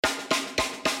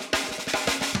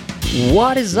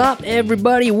What is up,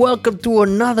 everybody? Welcome to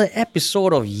another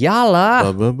episode of Yala.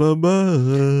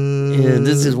 Yeah,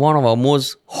 this is one of our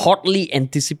most hotly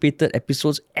anticipated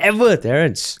episodes ever,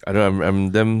 Terence. I know I'm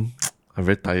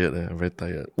very tired. I'm very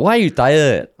tired. Why are you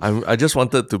tired? I just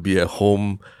wanted to be at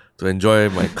home to enjoy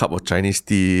my cup of Chinese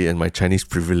tea and my Chinese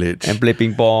privilege. And play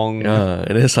ping pong. Yeah,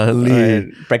 and then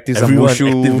suddenly practice some everyone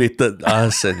wushu. activated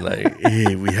us and like,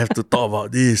 hey, we have to talk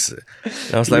about this.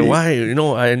 And I was like, why?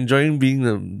 I enjoying being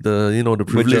the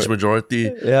privileged majority.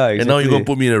 Yeah, exactly. And now you're gonna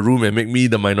put me in a room and make me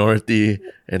the minority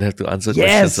and have to answer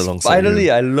questions alongside finally,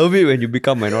 you. I love it when you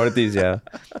become minorities, yeah.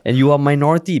 And you are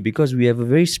minority because we have a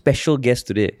very special guest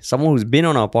today. Someone who's been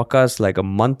on our podcast like a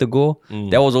month ago.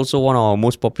 That was also one of our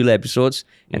most popular episodes.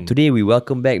 And today we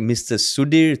welcome back Mr.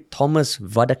 Sudhir Thomas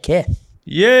Vadaketh.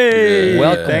 Yay!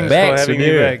 Welcome Thanks back, for having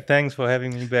Sudhir. me back. Thanks for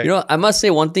having me back. You know, I must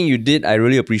say one thing you did, I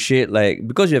really appreciate. Like,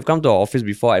 because you have come to our office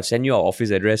before, I've sent you our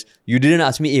office address. You didn't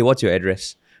ask me, hey, what's your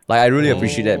address? Like, I really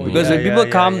appreciate that. Because when people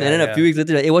come and then a few weeks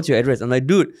later, like, hey, what's your address? I'm like,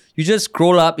 dude, you just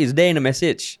scroll up, it's there in the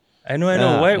message. I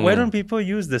know. Why don't people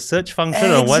use the search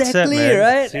function on WhatsApp, man? Exactly,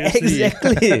 right? Seriously.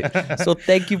 Exactly. So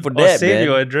thank you for Or that, save man.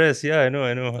 your address. Yeah, I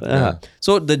know.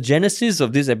 So the genesis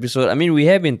of this episode, I mean, we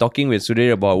have been talking with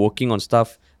Sudhir about working on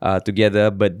stuff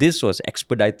together, but this was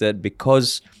expedited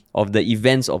because of the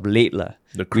events of late.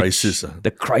 The crisis.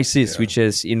 The crisis, which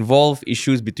has involved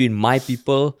issues between my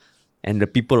people and the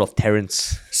people of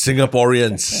Terence.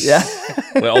 Singaporeans. Yeah.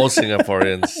 We're all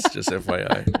Singaporeans, just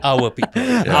FYI. Our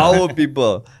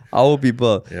people. Our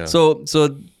people. Yeah. So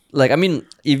like, I mean,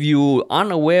 if you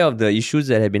aren't aware of the issues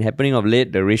that have been happening of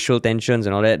late, the racial tensions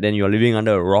and all that, then you're living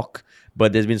under a rock.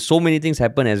 But there's been so many things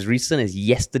happen as recent as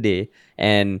yesterday.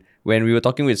 And when we were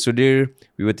talking with Sudhir,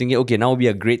 we were thinking, okay, now would be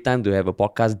a great time to have a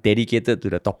podcast dedicated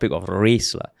to the topic of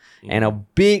race. And a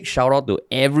big shout out to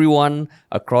everyone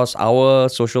across our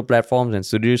social platforms and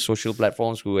Sudhir's social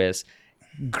platforms who has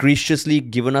graciously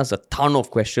given us a ton of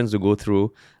questions to go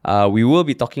through. We will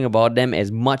be talking about them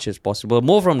as much as possible,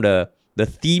 more from the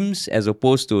themes as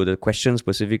opposed to the questions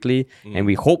specifically. And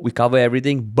we hope we cover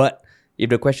everything. But if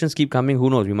the questions keep coming,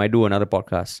 who knows? We might do another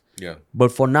podcast. Yeah.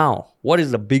 But for now, what is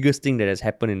the biggest thing that has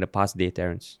happened in the past day,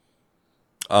 Terence?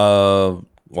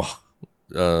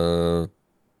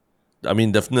 I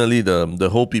mean, definitely the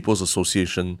whole People's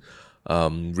Association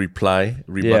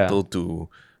rebuttal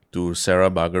to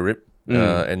Sarah Bagharib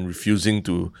and refusing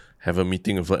to have a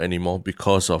meeting with her anymore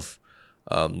because of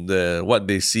what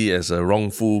they see as a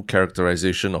wrongful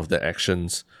characterization of the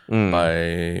actions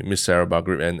by Miss Sarah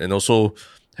Bagharib and also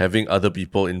having other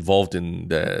people involved in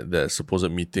the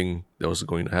supposed meeting that was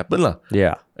going to happen.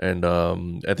 Yeah. And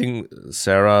I think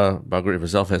Sarah Bagharib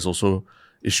herself has also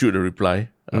issued a reply.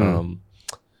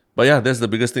 But yeah, that's the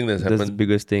biggest thing that's happened. That's the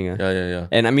biggest thing. Yeah.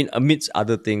 And I mean, amidst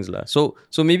other things. So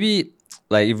maybe,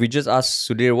 like, if we just ask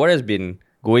Sudhir, what has been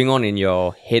going on in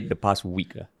your head the past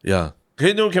week? Yeah.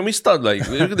 Okay, can we start, like,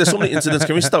 there's so many incidents.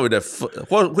 Can we start with that?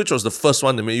 Which was the first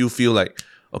one that made you feel like,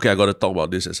 okay, I got to talk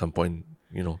about this at some point,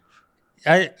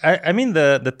 I mean,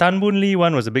 the Tan Boon Lee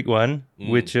one was a big one,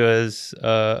 which was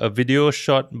a video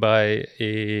shot by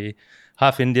a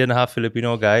half Indian, half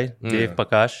Filipino guy, Dave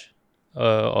Prakash,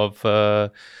 of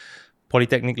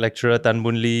Polytechnic lecturer Tan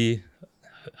Boon Lee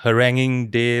haranguing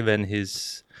Dave and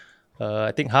his,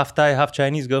 I think, half Thai, half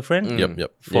Chinese girlfriend.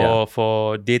 Yep.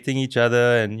 For dating each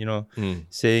other and,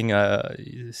 saying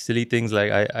silly things like,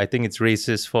 I think it's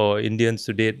racist for Indians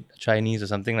to date Chinese or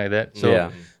something like that.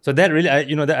 So that really, I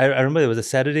remember it was a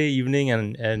Saturday evening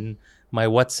and my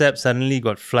WhatsApp suddenly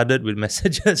got flooded with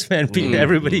messages and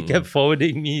everybody kept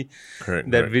forwarding me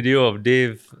that video of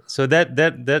Dave. So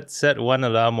that set one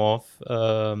alarm off.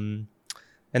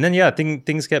 And then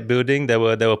things kept building. There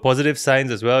were positive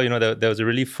signs as well. There was a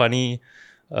really funny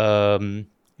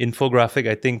infographic,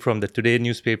 I think, from the Today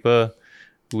newspaper,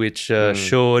 which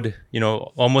showed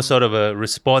almost sort of a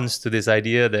response to this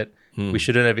idea that we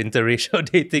shouldn't have interracial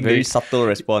dating. Very subtle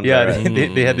response. Yeah,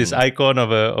 right? they had this icon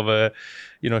of a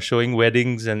showing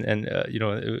weddings and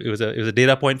it was a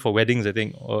data point for weddings, I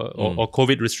think, or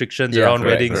COVID restrictions around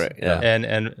weddings. Correct, yeah.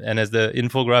 And as the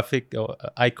infographic or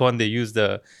icon, they used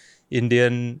the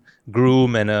Indian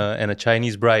groom and a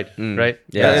Chinese bride, right?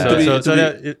 Yeah.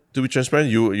 To be transparent,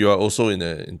 you are also in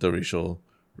an interracial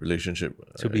relationship.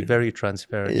 To be very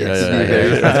transparent. Yes.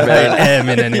 I am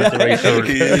in an interracial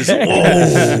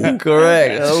relationship.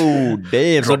 Correct. Oh,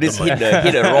 damn. So this hit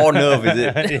a raw nerve, is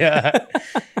it?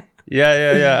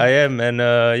 Yeah, I am. And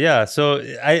so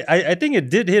I think it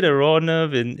did hit a raw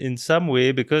nerve in some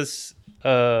way because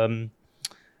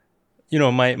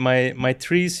my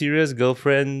three serious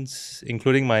girlfriends,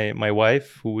 including my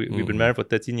wife, who we've been married for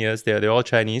 13 years, they're all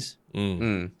Chinese.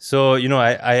 So,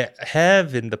 I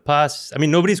have in the past, I mean,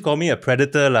 nobody's called me a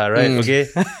predator, right? Okay.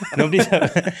 Nobody's,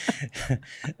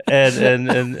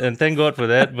 and thank God for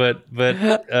that.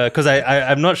 But, cause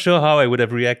I'm not sure how I would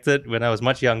have reacted when I was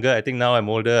much younger. I think now I'm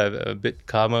older, I'm a bit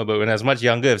calmer, but when I was much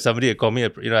younger, if somebody had called me, I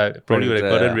probably would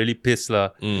have gotten really pissed,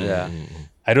 Yeah.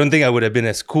 I don't think I would have been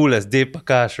as cool as Dave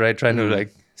Prakash, right? Trying to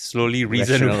like slowly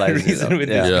reason with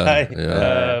this guy.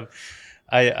 Yeah.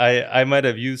 I might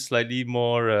have used slightly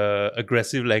more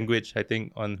aggressive language, I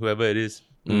think, on whoever it is.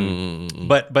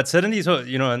 But certainly, so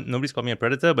nobody's called me a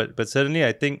predator, but certainly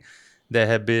I think there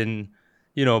have been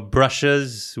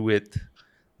brushes with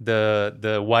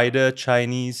the wider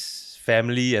Chinese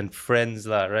family and friends,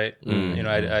 right?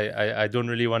 I don't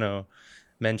really want to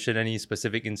mention any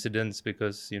specific incidents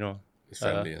because It's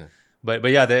family, but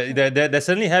yeah, there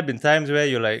certainly have been times where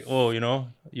you're like,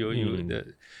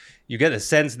 you get a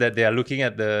sense that they are looking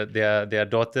at their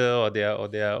daughter or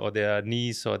their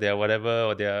niece or their whatever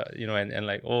or their and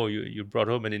like, oh, you brought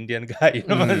home an Indian guy,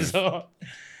 so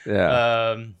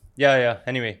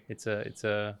anyway,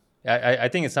 I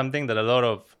think it's something that a lot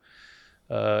of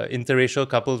interracial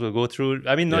couples will go through.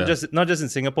 I mean, not just in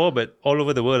Singapore, but all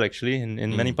over the world, actually,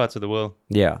 in many parts of the world.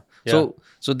 Yeah.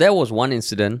 So that was one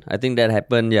incident. I think that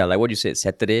happened, like what you said,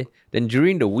 Saturday. Then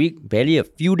during the week, barely a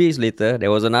few days later, there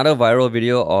was another viral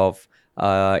video of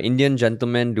Indian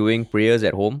gentleman doing prayers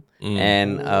at home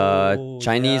and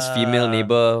Chinese female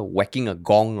neighbor whacking a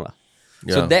gong.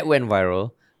 So that went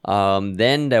viral.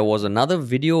 Then there was another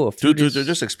video of to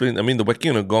just explain. I mean, the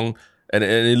whacking on a gong, and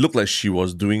it looked like she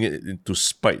was doing it to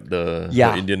spite the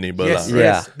Indian neighbor. Yes.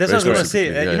 That's what I was going to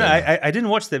say. I didn't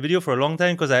watch that video for a long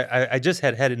time because I just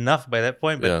had enough by that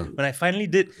point. But when I finally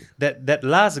did, that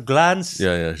last glance,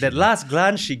 last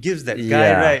glance she gives that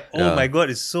guy, right? Oh my God,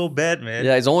 it's so bad, man.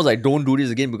 Yeah, it's almost like, don't do this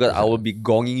again because I will be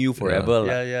gonging you forever.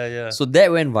 Yeah. So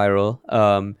that went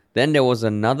viral. Then there was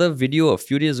another video a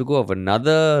few days ago of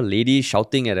another lady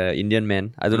shouting at an Indian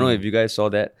man. I don't know if you guys saw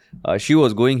that. She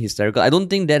was going hysterical. I don't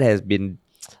think that has been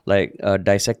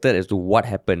dissected as to what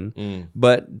happened.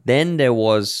 But then there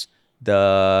was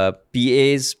the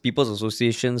PA's, People's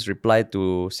Association's reply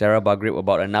to Sarah Bagharib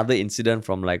about another incident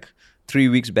from 3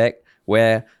 weeks back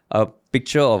where a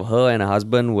picture of her and her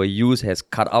husband were used as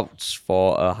cutouts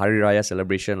for a Hari Raya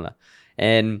celebration.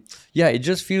 And yeah, it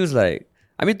just feels like,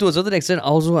 I mean, to a certain extent,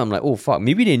 also, I'm like, oh, fuck,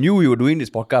 maybe they knew we were doing this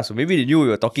podcast, or maybe they knew we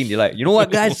were talking. They're like, you know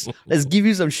what, guys? Let's give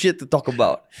you some shit to talk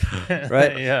about,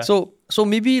 right? So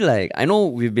maybe, I know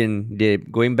we've been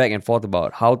going back and forth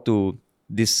about how to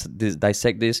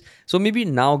dissect this. So maybe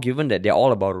now, given that they're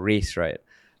all about race, right?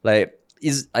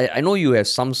 I know you have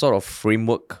some sort of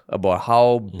framework about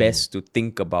how best to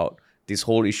think about this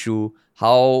whole issue,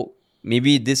 how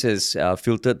maybe this has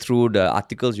filtered through the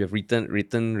articles you have written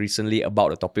recently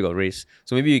about the topic of race.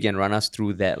 So maybe you can run us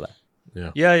through that.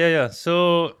 Yeah.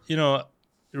 So,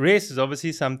 race is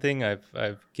obviously something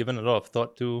I've given a lot of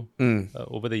thought to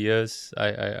over the years.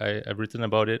 I've written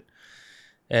about it.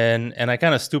 And I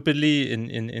kind of stupidly,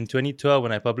 in 2012,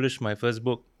 when I published my first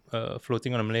book,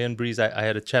 Floating on a Malayan Breeze, I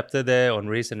had a chapter there on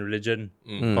race and religion,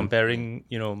 comparing,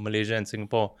 Malaysia and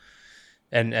Singapore.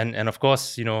 And of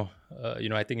course,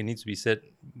 I think it needs to be said,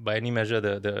 by any measure,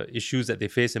 the issues that they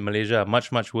face in Malaysia are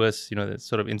much, much worse. The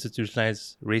sort of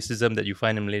institutionalized racism that you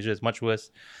find in Malaysia is much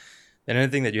worse than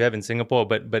anything that you have in Singapore.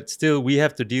 But still, we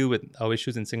have to deal with our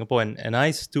issues in Singapore. And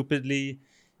I stupidly,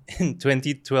 in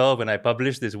 2012, when I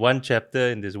published this one chapter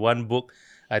in this one book,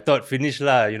 I thought, finish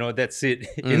lah, that's it.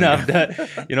 Enough done.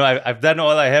 I've done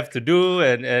all I have to do.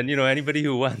 And anybody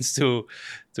who wants to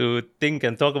think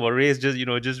and talk about race,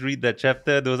 just read that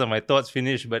chapter. Those are my thoughts,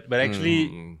 finished. But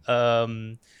actually,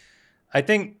 I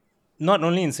think not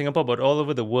only in Singapore, but all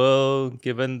over the world,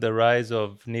 given the rise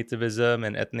of nativism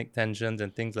and ethnic tensions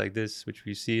and things like this, which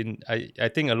we've seen, I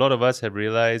think a lot of us have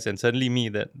realized, and certainly me,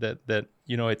 that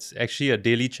it's actually a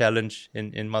daily challenge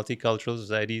in multicultural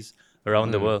societies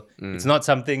around the world. It's not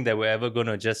something that we're ever going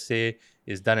to just say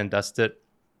is done and dusted.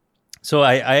 So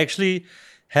I actually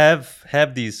have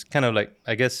these kind of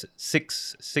I guess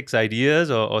six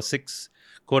ideas or six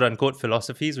quote unquote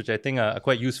philosophies, which I think are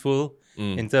quite useful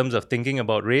in terms of thinking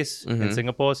about race in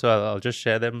Singapore. So I'll just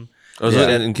share them. Also,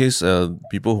 in case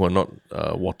people who are not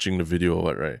watching the video or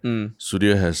what, right?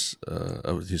 Sudhir has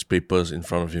his papers in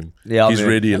front of him. Yeah, he's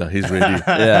ready, He's ready.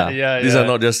 These are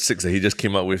not just six that he just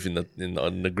came up with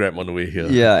on the Grab on the way here.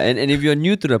 Yeah, and if you're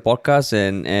new to the podcast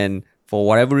and for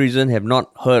whatever reason, have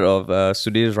not heard of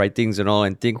Sudhir's writings and all,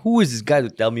 and think, who is this guy to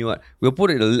tell me what? We'll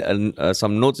put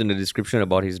some notes in the description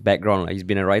about his background. Like, he's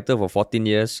been a writer for 14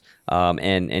 years,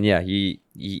 and yeah,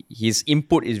 his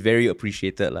input is very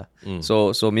appreciated, lah.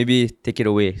 So maybe take it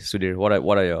away, Sudhir. What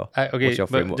are your what's your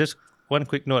framework? Just one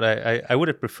quick note. I would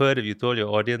have preferred if you told your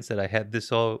audience that I had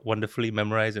this all wonderfully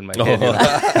memorized in my head.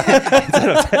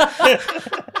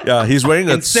 Yeah, he's wearing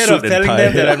a Instead suit of telling and tie.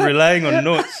 them that I'm relying on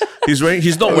notes. He's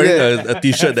not wearing a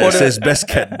t-shirt that says "Best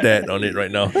Cat Dad" on it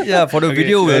right now. Yeah, for the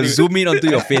video, we'll zoom in onto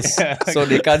your face so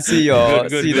they can't see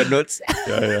the notes.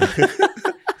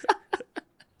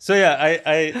 So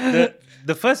yeah,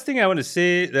 the first thing I want to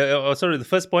say, the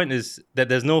first point is that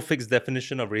there's no fixed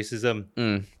definition of racism,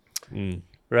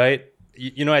 right?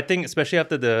 I think especially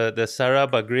after the Sarah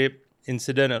Bagharib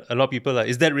incident, a lot of people are,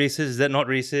 is that racist? Is that not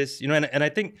racist? And I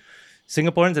think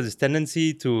Singaporeans have this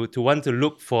tendency to want to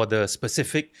look for the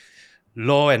specific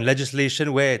law and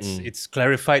legislation where it's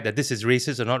clarified that this is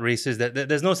racist or not racist. That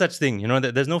there's no such thing,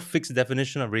 that there's no fixed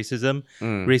definition of racism.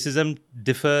 Racism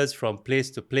differs from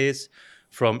place to place,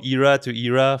 from era to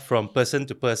era, from person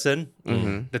to person.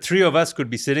 The three of us could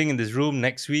be sitting in this room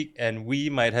next week and we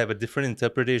might have a different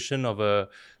interpretation of a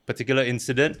particular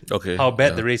incident, how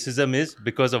bad the racism is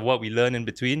because of what we learn in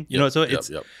between.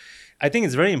 I think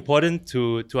it's very important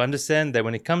to understand that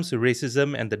when it comes to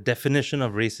racism and the definition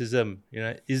of racism,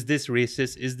 is this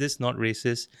racist? Is this not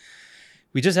racist?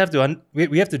 We just have to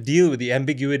we have to deal with the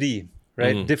ambiguity,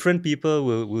 right? Different people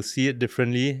will see it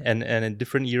differently and in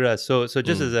different eras. So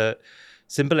just as a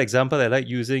simple example I like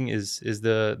using is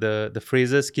the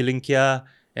phrases Killing Kia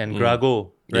and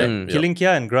Grago, right? Killing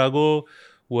Kia and Grago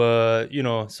were,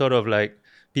 sort of like,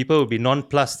 people would be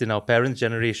nonplussed in our parents'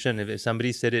 generation if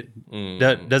somebody said it.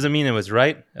 That doesn't mean it was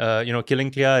right.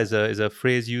 Killing Kia is a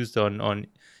phrase used on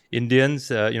Indians.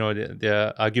 There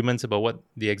are arguments about what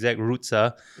the exact roots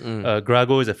are.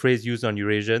 Grago is a phrase used on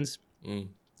Eurasians,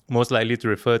 most likely to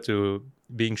refer to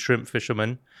being shrimp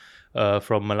fishermen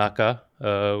from Malacca.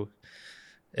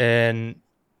 And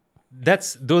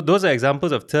those are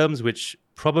examples of terms which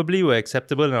probably were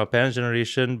acceptable in our parents'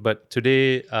 generation, but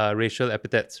today are racial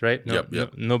epithets, right?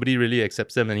 Nobody really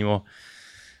accepts them anymore.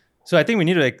 So I think we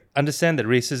need to understand that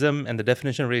racism and the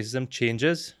definition of racism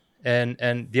changes. And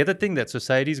the other thing that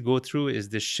societies go through is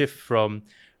this shift from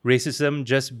racism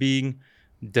just being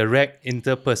direct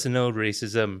interpersonal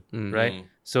racism, right?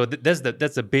 So that's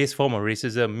the base form of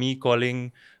racism. Me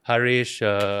calling Harish,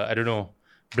 I don't know,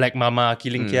 Black Mama,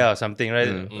 Killing Kia or something, right?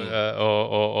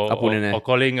 Or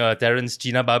calling Terrence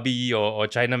China Babi or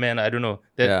Chinaman, I don't know.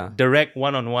 That direct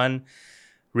one-on-one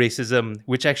racism,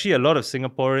 which actually a lot of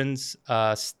Singaporeans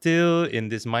are still in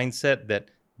this mindset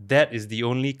that is the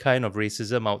only kind of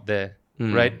racism out there,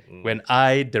 right? When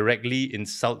I directly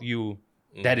insult you,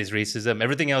 that is racism.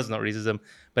 Everything else is not racism.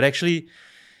 But actually,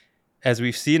 as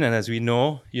we've seen and as we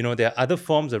know, there are other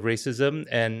forms of racism.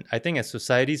 And I think as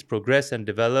societies progress and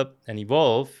develop and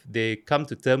evolve, they come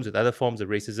to terms with other forms of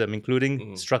racism,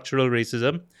 including structural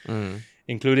racism,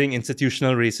 including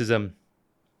institutional racism.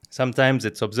 Sometimes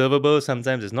it's observable,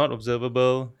 sometimes it's not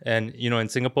observable. And, in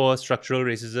Singapore, structural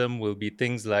racism will be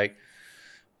things like,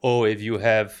 if you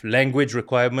have language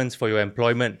requirements for your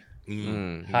employment,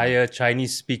 hire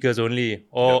Chinese speakers only,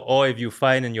 or if you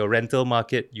find in your rental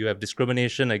market you have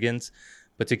discrimination against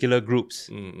particular groups.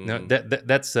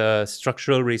 That's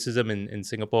structural racism in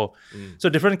Singapore. So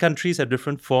different countries have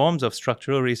different forms of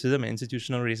structural racism and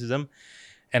institutional racism,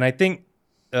 and I think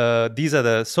these are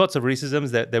the sorts of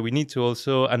racisms that we need to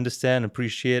also understand,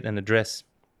 appreciate, and address.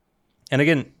 And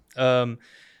again,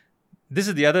 this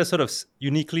is the other sort of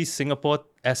uniquely Singapore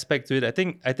aspect to it. I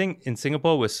think in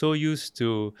Singapore we're so used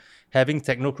to having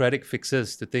technocratic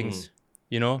fixes to things.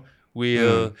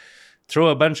 We'll throw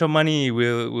a bunch of money.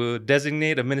 We'll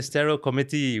designate a ministerial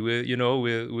committee.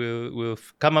 We'll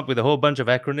come up with a whole bunch of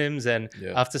acronyms, and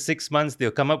after 6 months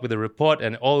they'll come up with a report,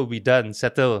 and all will be done,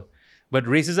 settle. But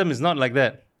racism is not like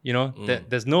that.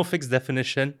 There's no fixed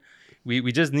definition.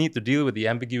 We just need to deal with the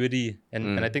ambiguity,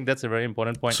 and I think that's a very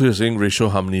important point. So you're saying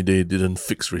Racial Harmony Day didn't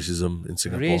fix racism in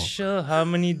Singapore? Racial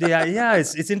Harmony Day,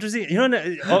 it's interesting.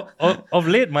 Of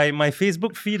late, my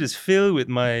Facebook feed is filled with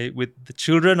the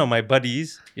children of my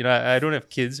buddies. I don't have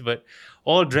kids, but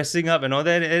all dressing up and all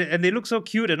that, and they look so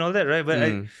cute and all that, right?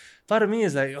 But part of me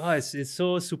is like, it's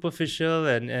so superficial,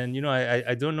 and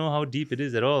I don't know how deep it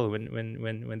is at all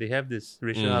when they have this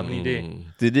Racial Harmony Day.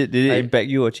 Did it impact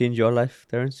you or change your life,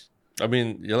 Terence? I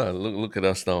mean, look at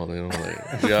us now. You know,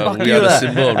 like we Fuck are you the lah.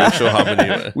 symbol of racial harmony.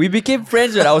 Right? We became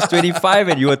friends when I was 25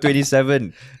 and you were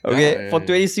 27. Okay, Yeah. for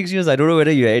 26 years, I don't know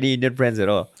whether you had any Indian friends at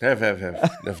all. Have.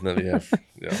 Definitely have.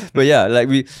 Yeah. But yeah, like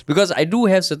because I do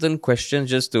have certain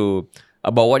questions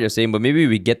about what you're saying, but maybe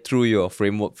we get through your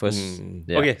framework first.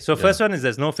 Yeah. Okay, so first one is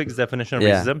there's no fixed definition of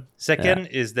Yeah. racism. Second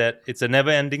is that it's a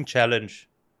never-ending challenge,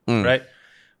 Mm. right?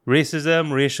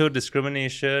 Racism, racial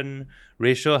discrimination,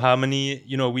 racial harmony,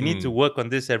 we need to work on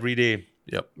this every day.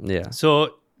 Yep. Yeah.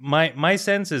 So my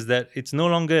sense is that it's no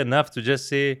longer enough to just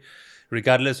say,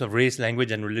 regardless of race,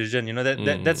 language, and religion.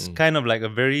 That's kind of like a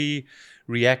very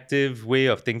reactive way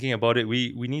of thinking about it.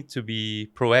 We need to be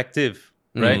proactive,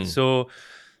 right? So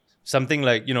something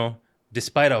like,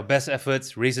 despite our best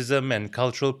efforts, racism and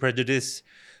cultural prejudice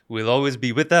will always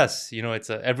be with us. It's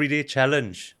an everyday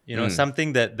challenge,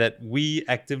 something that we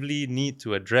actively need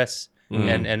to address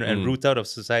and root out of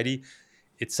society.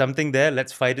 It's something there.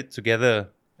 Let's fight it together.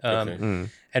 And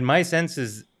my sense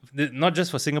is not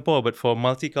just for Singapore, but for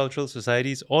multicultural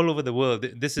societies all over the world,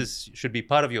 this should be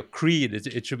part of your creed.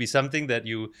 It should be something that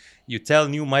you tell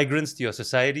new migrants to your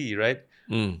society, right?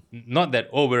 Not that,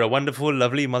 we're a wonderful,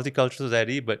 lovely multicultural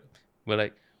society, but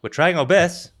we're trying our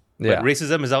best, but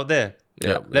racism is out there.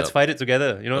 Let's fight it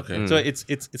together, Okay. So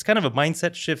it's kind of a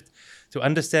mindset shift to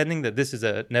understanding that this is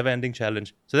a never-ending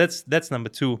challenge. So that's number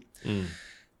 2.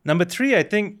 Number 3, I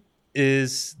think,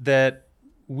 is that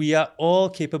we are all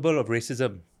capable of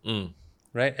racism,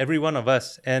 right? Every one of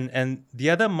us. And the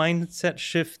other mindset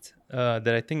shift that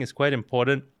I think is quite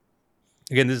important,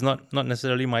 again, this is not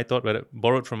necessarily my thought, but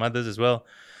borrowed from others as well,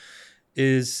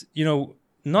 is,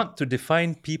 not to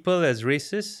define people as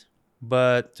racist,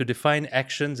 but to define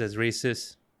actions as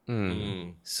racist.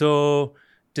 So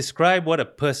describe what a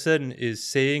person is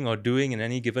saying or doing in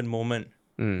any given moment,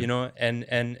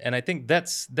 and I think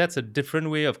that's a different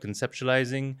way of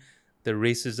conceptualizing the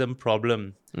racism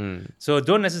problem. So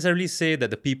don't necessarily say that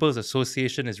the People's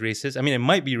Association is racist. I mean, it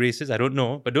might be racist, I don't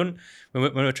know, but when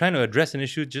we're trying to address an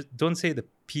issue, just don't say the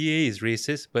PA is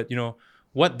racist, but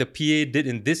what the PA did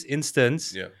in this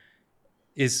instance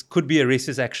could be a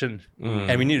racist action,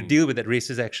 and we need to deal with that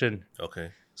racist action.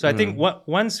 Okay. So I think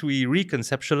once we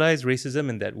reconceptualize racism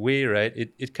in that way, right,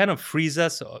 it kind of frees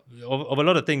us of a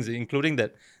lot of things, including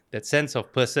that sense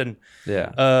of person.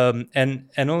 Yeah.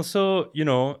 And also,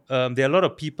 there are a lot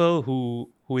of people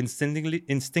who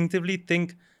instinctively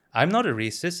think, I'm not a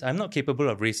racist. I'm not capable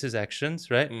of racist actions,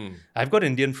 right? I've got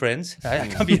Indian friends. I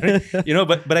can't be,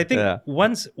 but I think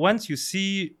once you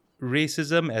see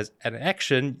racism as an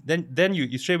action, then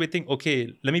you straight away think,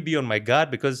 okay, let me be on my guard,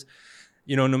 because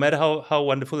no matter how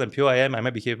wonderful and pure I am, I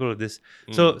might be capable of this.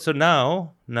 So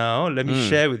now let me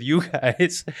share with you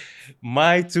guys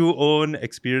my 2 own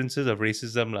experiences of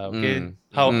racism, okay?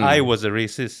 How I was a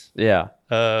racist. Yeah.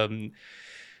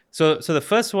 So the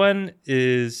first one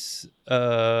is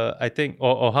I think,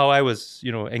 or how I was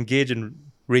engaged in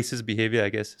racist behavior, I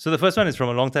guess. So the first one is from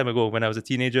a long time ago when I was a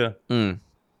teenager.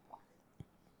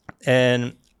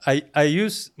 And I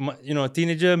used,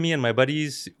 teenager, me and my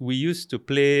buddies, we used to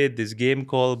play this game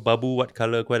called Babu What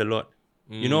Color quite a lot.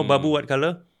 You know Babu What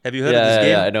Color? Have you heard of this game?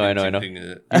 Yeah, I know.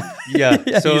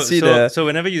 Yeah. So you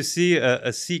whenever you see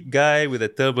a Sikh guy with a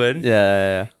turban,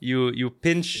 you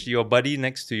pinch your buddy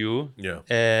next to you,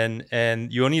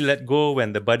 and you only let go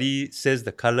when the buddy says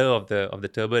the color of the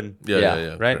turban.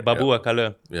 Yeah. Right? Babu What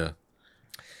Color. Yeah.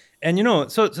 And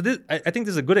so this, I think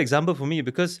this is a good example for me,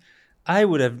 because I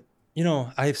would have,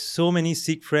 I have so many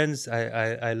Sikh friends.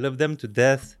 I love them to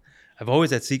death. I've always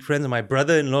had Sikh friends. My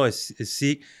brother-in-law is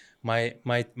Sikh. My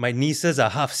nieces are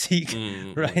half Sikh,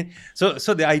 right? So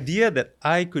the idea that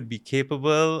I could be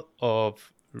capable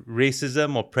of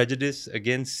racism or prejudice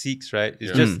against Sikhs, right,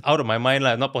 is just out of my mind,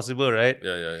 not possible, right?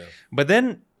 Yeah. But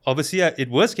then obviously it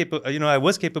was capable. I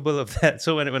was capable of that.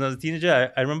 So when I was a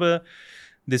teenager, I remember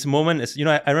this moment.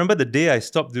 I remember the day I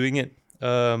stopped doing it.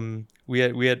 We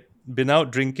had been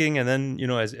out drinking, and then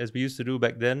as we used to do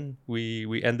back then,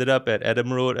 we ended up at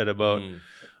Adam Road at about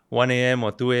 1 a.m.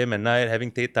 or 2 a.m. at night,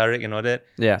 having teh tarik and all that.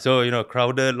 Yeah. So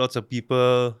crowded, lots of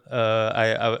people.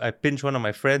 I pinched one of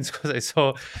my friends because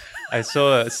I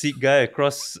saw a Sikh guy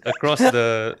across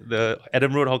the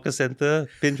Adam Road Hawker Center.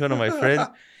 Pinched one of my friends.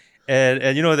 And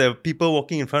there were people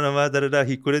walking in front of us.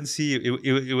 He couldn't see.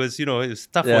 It was it was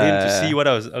tough for him to see what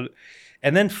I was.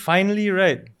 And then finally,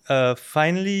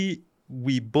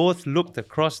 we both looked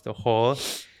across the hall,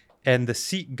 and the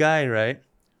Sikh guy, right,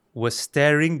 was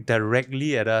staring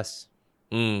directly at us.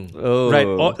 Oh. Right,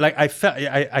 or like I felt,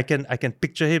 I can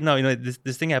picture him now.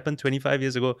 This thing happened 25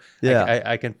 years ago. Yeah.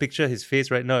 I can picture his face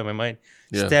right now in my mind,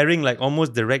 Yeah. staring like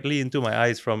almost directly into my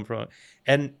eyes from,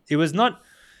 and it was not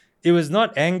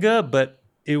anger, but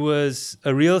it was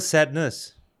a real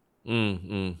sadness.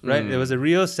 Right, there was a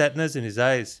real sadness in his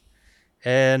eyes,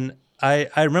 and I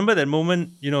remember that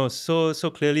moment, so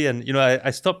clearly, and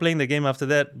I stopped playing the game after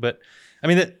that. But I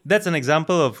mean, that's an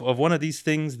example of one of these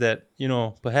things that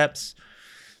perhaps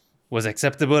was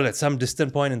acceptable at some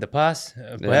distant point in the past,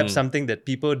 perhaps something that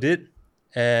people did,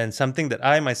 and something that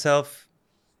I myself,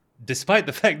 despite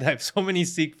the fact that I have so many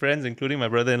Sikh friends, including my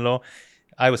brother-in-law,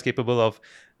 I was capable of.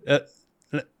 Let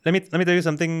me tell you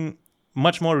something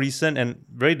much more recent and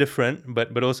very different,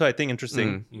 but also I think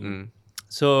interesting.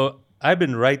 So I've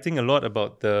been writing a lot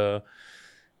about the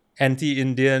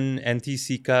anti-Indian,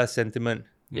 anti-Sikha sentiment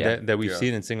that we've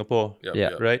seen in Singapore,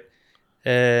 right?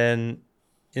 And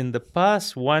in the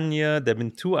past 1 year, there have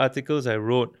been 2 articles I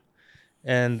wrote,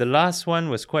 and the last one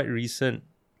was quite recent,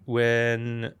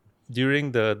 when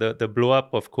during the blow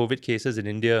up of COVID cases in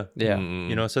India.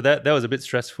 So that was a bit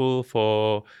stressful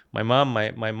for my mom.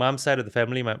 My mom's side of the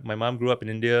family. My mom grew up in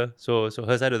India, so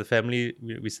her side of the family,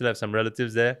 we still have some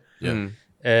relatives there.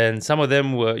 And some of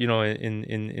them were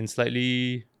in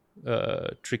slightly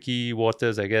tricky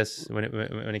waters, I guess,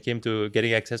 when it came to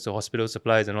getting access to hospital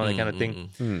supplies and all that kind of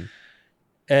thing.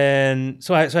 And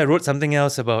so I wrote something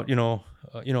else about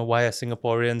why are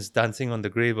Singaporeans dancing on the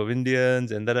grave of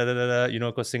Indians and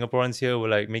because Singaporeans here were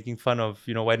like making fun of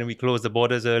why didn't we close the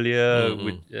borders earlier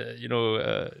with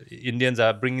Indians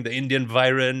are bringing the Indian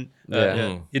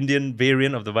Indian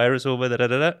variant of the virus over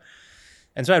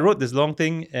And so I wrote this long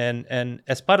thing, and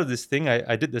as part of this thing,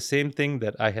 I did the same thing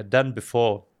that I had done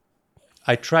before.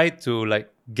 I tried to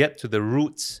get to the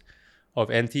roots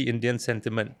of anti-Indian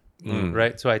sentiment.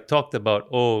 Right, so I talked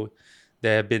about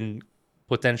there have been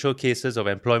potential cases of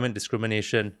employment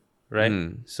discrimination,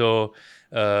 right? So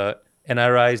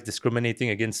NRIs discriminating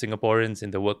against Singaporeans in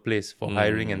the workplace for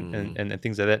hiring and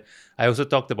things like that. I also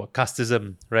talked about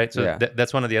casteism, right? So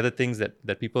that's one of the other things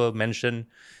that people mention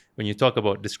when you talk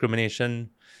about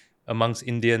discrimination amongst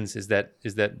Indians, is that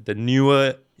the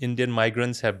newer Indian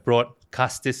migrants have brought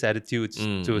casteist attitudes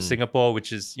to Singapore,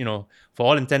 which is, for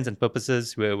all intents and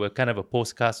purposes, we're kind of a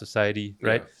post-caste society,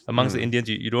 right? Amongst the Indians,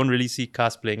 you don't really see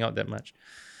caste playing out that much.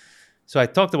 So I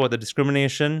talked about the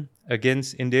discrimination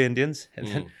against Indians, and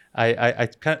then I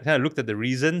kind of looked at the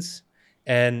reasons.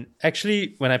 And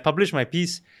actually, when I published my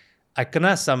piece, I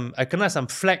kena some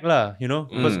flack lah,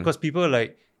 because people are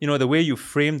like, the way you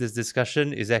frame this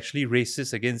discussion is actually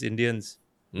racist against Indians.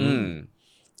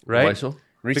 Right? Why so?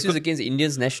 Racist against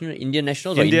Indian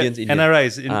nationals or Indians?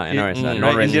 NRIs,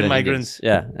 NRIs, Indian migrants.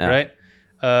 Yeah. Right?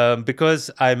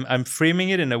 Because I'm framing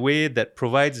it in a way that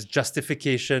provides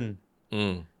justification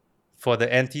for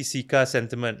the anti-Sikha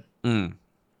sentiment.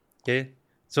 Okay?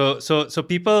 So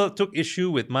people took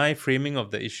issue with my framing of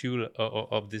the issue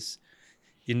of this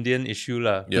Indian issue,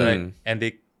 right? And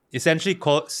they essentially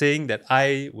saying that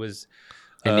I was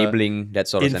enabling that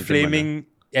sort of inflaming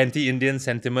anti-Indian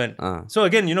sentiment. So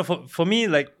again, for me,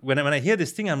 like when I hear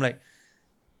this thing, I'm like,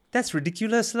 that's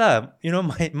ridiculous lah.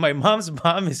 My mom's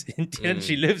mom is Indian.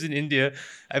 She lives in India.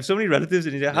 I have so many relatives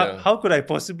in India. How could I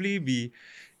possibly be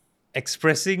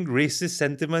expressing racist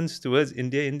sentiments towards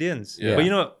Indians?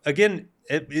 But again,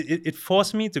 it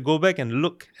forced me to go back and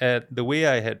look at the way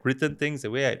I had written things, the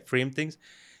way I had framed things.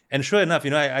 And sure enough,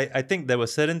 I think there were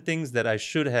certain things that I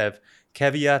should have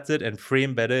caveated and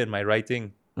framed better in my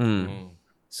writing.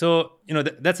 So,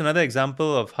 that's another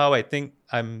example of how I think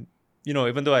I'm,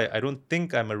 even though I don't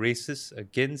think I'm a racist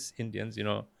against Indians,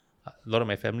 a lot of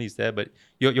my family is there, but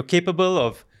you're capable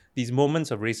of these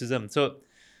moments of racism. So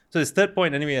this third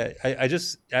point, anyway, I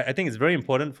think it's very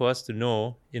important for us to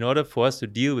know, in order for us to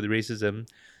deal with racism,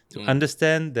 to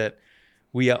understand that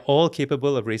we are all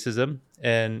capable of racism,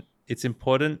 and it's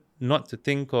important not to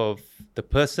think of the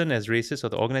person as racist or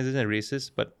the organization as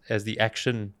racist, but as the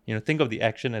action. Think of the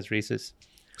action as racist.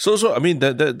 So I mean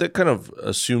that kind of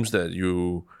assumes that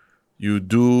you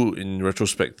do in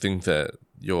retrospect think that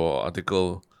your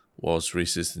article was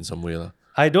racist in some way, lah.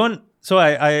 I don't. So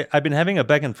I've been having a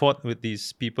back and forth with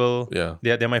these people. Yeah,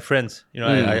 they're my friends.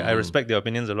 I respect their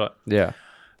opinions a lot. Yeah,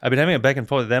 I've been having a back and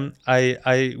forth with them.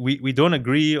 We don't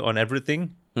agree on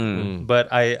everything,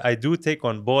 but I do take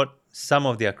on board some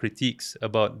of their critiques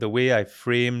about the way I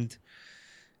framed,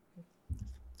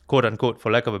 quote unquote, for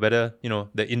lack of a better,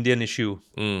 the Indian issue,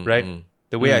 right?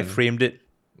 The way I framed it.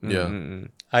 Yeah.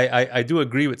 I do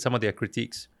agree with some of their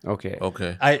critiques. Okay.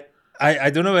 I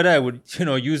don't know whether I would,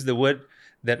 use the word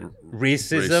racism,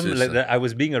 Racist, like that I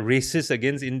was being a racist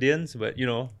against Indians, but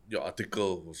your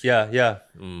article was yeah.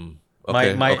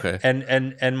 okay, My okay.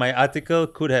 and my article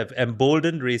could have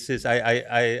emboldened racists.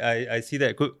 I see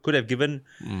that could have given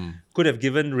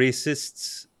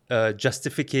racists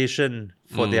justification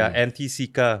for their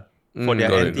anti-Sikha, for their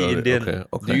Got it, anti-Indian.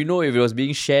 okay. Do you know if it was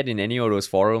being shared in any of those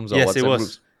forums or Yes, WhatsApp it was.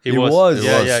 groups? It It was. was.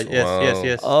 Yeah, was.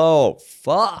 yes. Oh,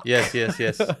 fuck. Yes.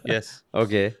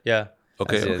 Okay. Yeah.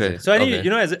 Okay, I see. okay. So anyway, okay.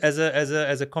 you know,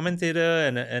 as a commentator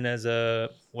and as a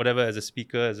whatever, as a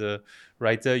speaker, as a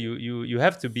writer, you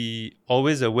have to be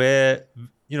always aware,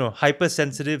 you know,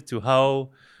 hypersensitive to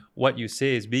how what you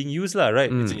say is being used, lah.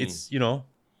 Right? It's you know,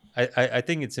 I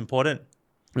think it's important.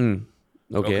 Okay.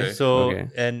 Okay. So okay.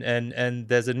 and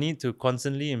there's a need to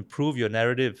constantly improve your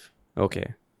narrative.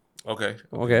 Okay. Okay.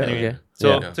 Okay.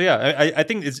 So I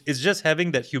think it's just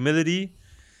having that humility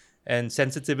and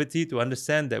sensitivity to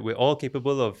understand that we're all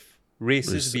capable of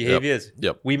racist behaviors.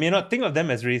 Yep. We may not think of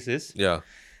them as racist, Yeah.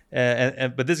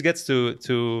 but this gets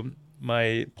to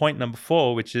my point number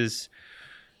 4, which is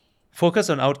focus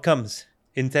on outcomes.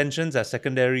 Intentions are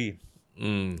secondary.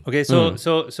 Okay,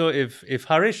 so if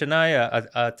Harish and I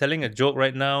are telling a joke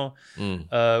right now,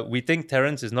 we think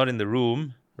Terence is not in the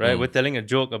room, right? We're telling a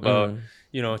joke about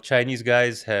you know, Chinese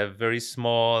guys have very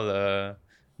small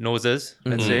noses,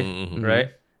 let's say,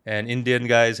 right? And Indian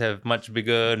guys have much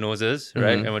bigger noses,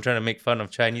 right? And we're trying to make fun of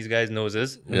Chinese guys'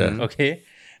 noses. Yeah. Okay.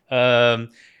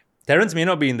 Terence may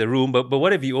not be in the room, but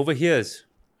what if he overhears,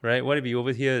 right? What if he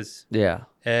overhears? Yeah.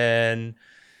 And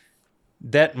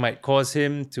that might cause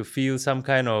him to feel some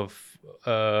kind of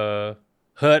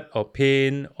hurt or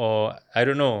pain, or I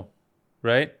don't know,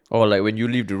 right? Or like when you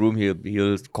leave the room,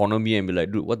 he'll corner me and be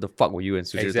like, "Dude, what the fuck were you and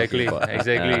Sudhir Exactly. talking about?"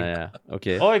 Yeah.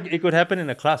 Okay. Or it could happen in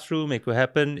a classroom. It could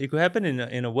happen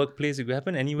in a workplace. It could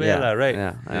happen anywhere, lah, right?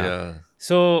 Yeah.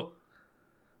 So,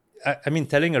 I mean,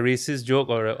 telling a racist joke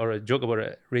or a joke about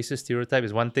a racist stereotype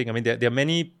is one thing. I mean, there are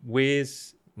many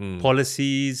ways,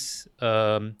 policies,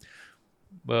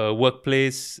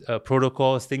 workplace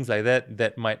protocols, things like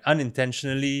that might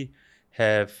unintentionally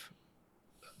have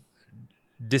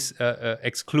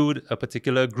exclude a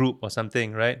particular group or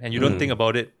something, right? And you don't think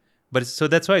about it. But so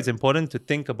that's why it's important to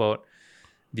think about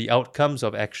the outcomes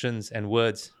of actions and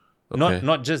words,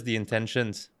 not just the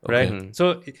intentions, right?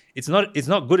 So it's not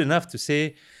good enough to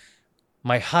say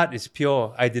my heart is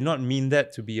pure. I did not mean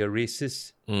that to be a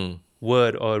racist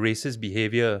word or a racist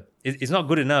behavior. It's not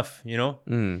good enough, you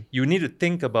know? You need to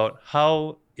think about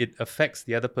how it affects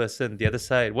the other person, the other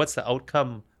side. What's the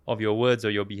outcome of your words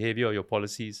or your behavior or your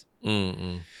policies?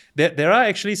 There are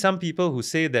actually some people who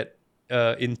say that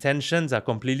intentions are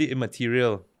completely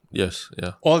immaterial. Yes.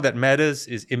 Yeah. All that matters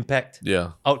is impact.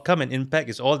 Yeah. Outcome and impact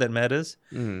is all that matters.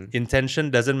 Intention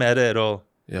doesn't matter at all.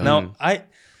 Yeah. Now,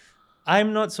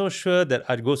 I'm not so sure that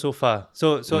I'd go so far.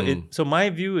 So my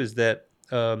view is that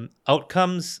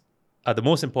outcomes are the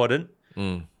most important.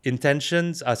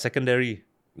 Intentions are secondary.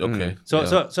 Okay.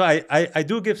 So I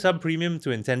do give some premium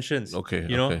to intentions. Okay.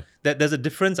 You know, that there's a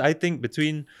difference, I think,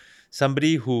 between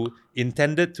somebody who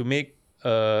intended to make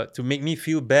me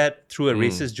feel bad through a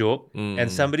racist joke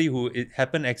and somebody who it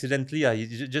happened accidentally.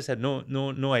 He just had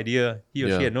no idea. He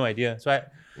or she had no idea. So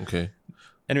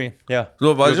anyway, yeah.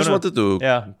 No, but I just wanted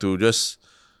to just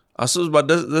ask, but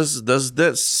does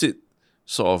that sit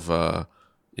sort of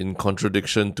in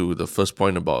contradiction to the first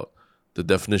point about the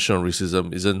definition of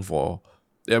racism isn't for?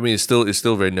 I mean, it's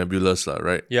still very nebulous,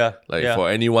 right? Yeah. For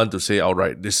anyone to say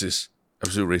outright, this is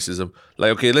absolute racism.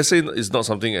 Like, okay, let's say it's not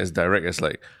something as direct as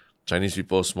like Chinese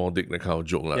people small dick, that kind of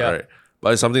joke, right?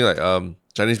 But it's something like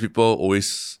Chinese people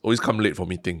always come late for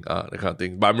meeting, that kind of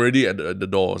thing. But I'm already at the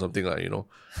door or something like, you know,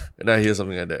 and I hear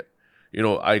something like that. You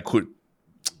know, I could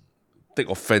take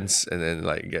offense and then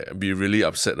like be really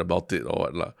upset about it or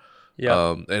what lah.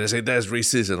 Yeah. And I say that's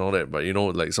racist and all that. But you know,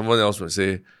 like someone else would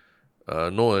say,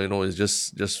 no, you know, it's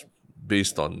just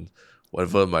based on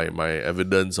whatever my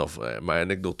evidence of my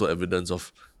anecdotal evidence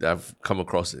of that I've come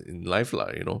across in life lah.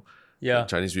 You know. Yeah.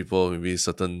 Chinese people, maybe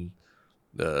certain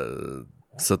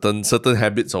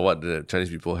habits or what the Chinese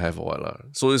people have or what lah.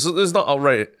 So it's not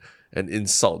outright an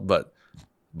insult, but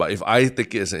if I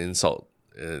take it as an insult,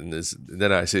 and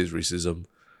then I say it's racism.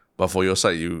 But for your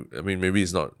side, maybe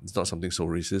it's not something so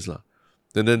racist lah.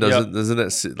 Then doesn't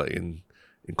that sit like in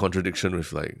contradiction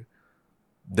with like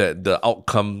that the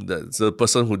outcome, that the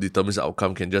person who determines the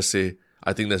outcome can just say,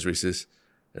 I think that's racist,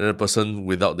 and the person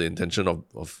without the intention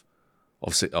of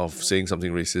saying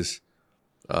something racist,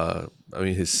 I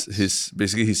mean his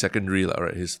basically he's secondary lah,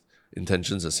 right? His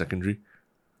intentions are secondary.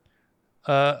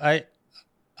 I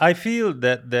feel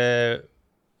that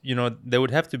there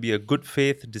would have to be a good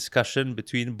faith discussion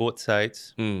between both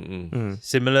sides,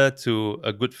 similar to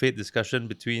a good faith discussion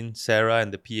between Sarah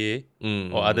and the PA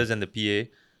or others and the PA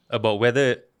about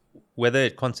whether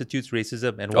it constitutes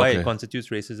racism and why it constitutes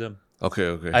racism.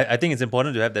 Okay. I think it's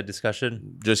important to have that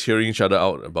discussion. Just hearing each other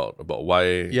out about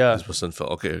why this person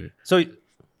felt. Okay. So,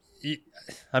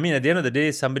 I mean, at the end of the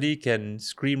day, somebody can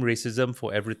scream racism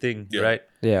for everything, right?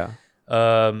 Yeah.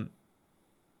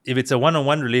 If it's a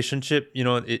one-on-one relationship,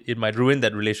 it might ruin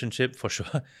that relationship for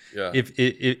sure. Yeah. If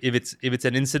it's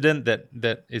an incident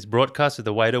that is broadcast to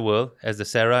the wider world, as the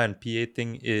Sarah and PA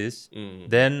thing is,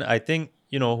 then I think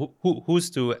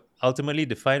who's to ultimately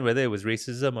define whether it was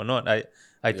racism or not.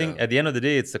 I think at the end of the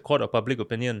day, it's the court of public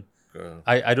opinion.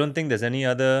 I don't think there's any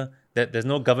other there's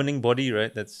no governing body,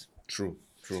 right? That's true.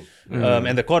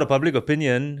 And the court of public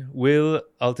opinion will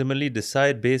ultimately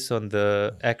decide based on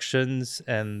the actions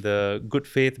and the good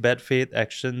faith, bad faith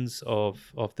actions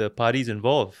of the parties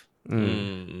involved.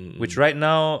 Which right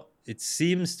now, it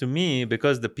seems to me,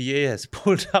 because the PA has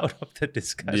pulled out of the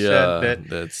discussion, that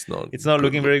it's not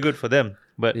looking very good for them.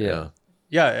 But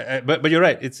but you're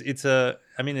right. It's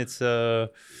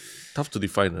tough to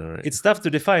define, right? It's tough to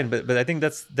define, but I think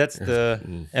that's the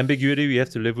ambiguity we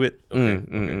have to live with.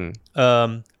 Okay.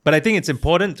 But I think it's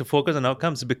important to focus on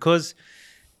outcomes, because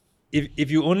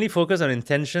if you only focus on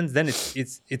intentions, then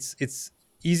it's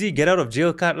easy get out of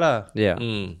jail card lah. Yeah.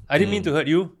 I didn't mean to hurt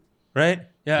you, right?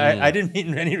 Yeah, I didn't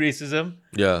mean any racism.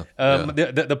 Yeah.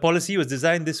 The policy was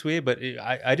designed this way, but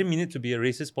I didn't mean it to be a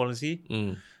racist policy.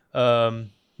 And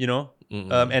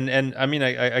I mean,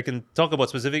 I can talk about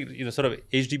specific, sort of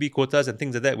HDB quotas and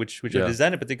things like that, which are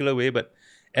designed a particular way, but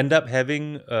end up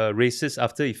having racist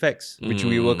after effects, which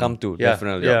we will come to.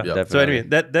 Definitely. Yeah. Definitely. So anyway,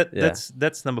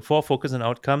 that's number 4. Focus on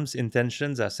outcomes.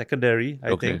 Intentions are secondary,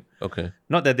 I think. Okay.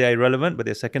 Not that they're irrelevant, but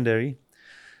they're secondary.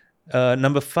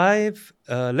 Number 5,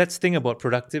 let's think about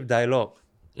productive dialogue,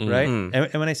 right?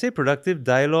 And when I say productive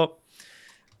dialogue,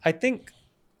 I think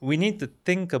we need to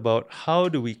think about how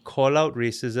do we call out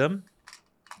racism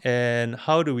and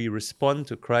how do we respond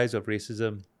to cries of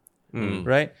racism,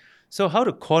 right? So how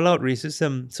to call out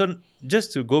racism. So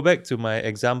just to go back to my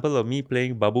example of me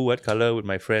playing Babu What Color with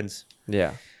my friends.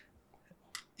 Yeah.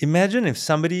 Imagine if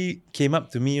somebody came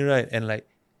up to me, right, and like,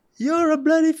 you're a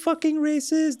bloody fucking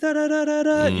racist,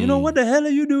 da-da-da-da-da. What the hell are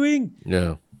you doing?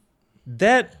 Yeah.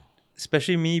 That,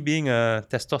 especially me being a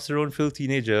testosterone-filled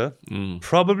teenager,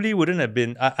 probably wouldn't have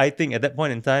been, I think at that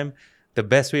point in time, the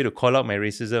best way to call out my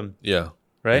racism. Yeah.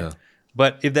 Right? Yeah.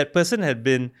 But if that person had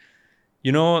been,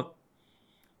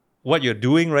 what you're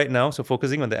doing right now, so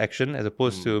focusing on the action as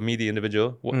opposed to me, the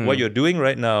individual, what you're doing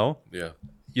right now,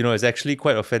 is actually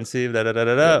quite offensive,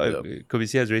 could be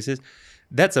seen as racist.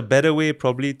 That's a better way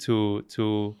probably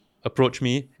to approach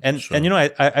me. And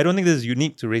I don't think this is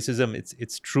unique to racism.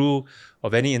 It's true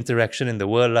of any interaction in the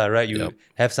world, right? You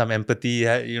have some empathy,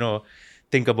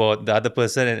 think about the other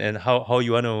person and how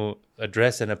you want to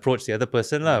address and approach the other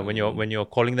person when you're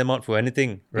calling them out for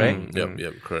anything, right?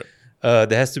 Yep, correct.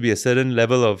 There has to be a certain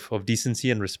level of decency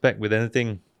and respect with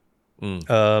anything.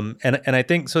 And I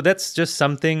think, so that's just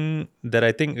something that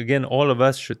I think, again, all of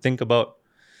us should think about,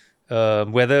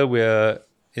 whether we're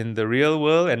in the real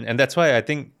world. And that's why I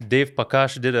think Dave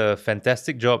Prakash did a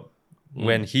fantastic job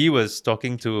when he was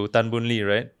talking to Tan Boon Lee,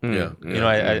 right?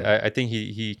 I think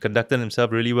he conducted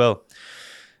himself really well.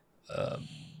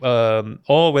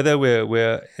 Or whether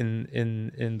we're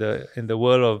in the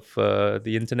world of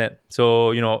the internet.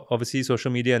 So obviously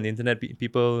social media and the internet,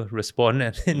 people respond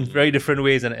in very different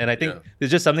ways, and I think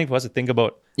there's just something for us to think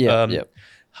about.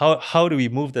 How do we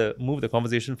move the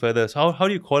conversation further? So how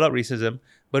do you call out racism?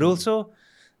 But also,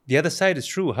 the other side is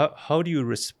true. How do you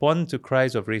respond to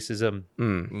cries of racism?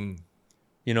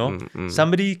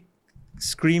 Somebody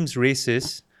screams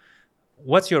racist.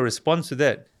 What's your response to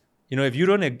that? If you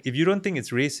don't think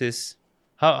it's racist,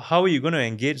 how are you going to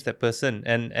engage that person?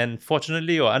 And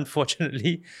fortunately or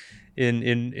unfortunately,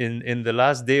 in the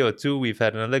last day or two, we've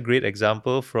had another great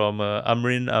example from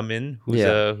Amrin Amin,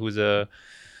 who's a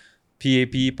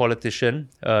PAP politician,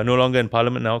 no longer in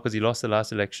parliament now because he lost the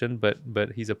last election,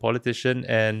 but he's a politician.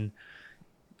 And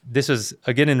this was,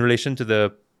 again, in relation to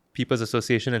the People's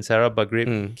Association and Sarah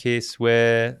Bagharib case,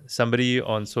 where somebody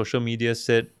on social media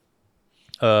said,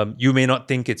 you may not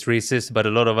think it's racist, but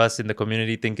a lot of us in the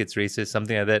community think it's racist,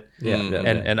 something like that.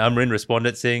 And Amrin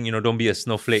responded saying, don't be a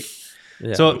snowflake.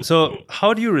 So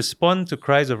how do you respond to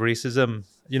cries of racism?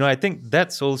 I think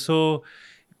that's also,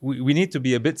 we need to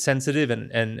be a bit sensitive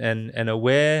and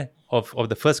aware of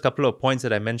the first couple of points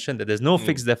that I mentioned, that there's no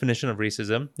fixed definition of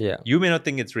racism. You may not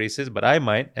think it's racist, but I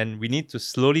might. And we need to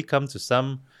slowly come to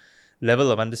some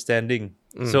level of understanding.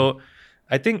 So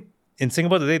I think in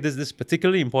Singapore today, this is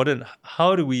particularly important.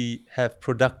 How do we have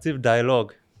productive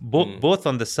dialogue, both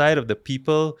on the side of the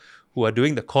people who are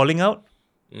doing the calling out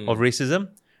of racism,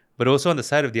 but also on the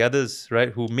side of the others, right,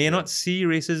 who may not see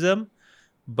racism,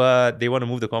 but they want to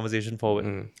move the conversation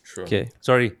forward. Sure. Okay.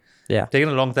 Sorry. Yeah. Taking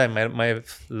a long time. My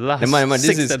last This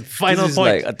sixth is and final this is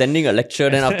point. like attending a lecture,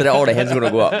 then after that, all the hands going to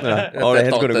go up. All the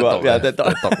hands going to go up. Yeah, TED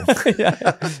Talk. Yeah.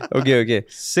 Okay.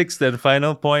 Sixth and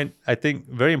final point, I think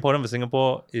very important for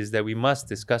Singapore is that we must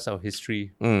discuss our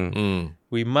history.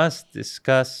 We must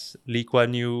discuss Lee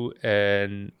Kuan Yew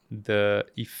and the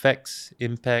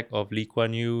impact of Lee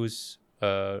Kuan Yew's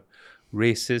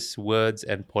racist words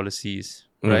and policies.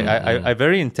 Right? I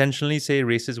very intentionally say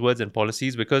racist words and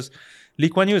policies because Lee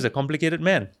Kuan Yew is a complicated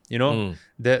man. You know,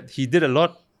 that he did a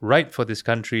lot right for this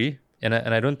country, and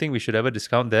I don't think we should ever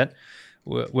discount that.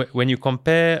 When you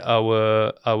compare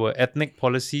our ethnic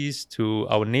policies to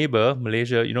our neighbor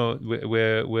Malaysia, you know,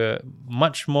 we're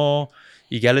much more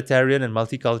egalitarian and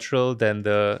multicultural than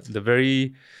the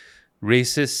very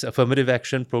racist affirmative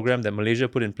action program that Malaysia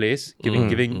put in place,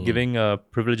 giving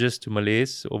privileges to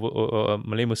Malays over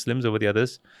Malay Muslims over the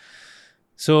others.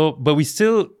 So, but we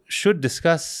still should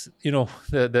discuss, you know,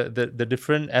 the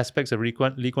different aspects of Lee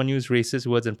Kuan Yew's racist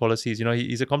words and policies. You know,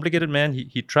 he's a complicated man.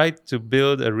 He tried to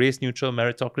build a race-neutral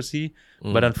meritocracy,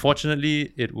 but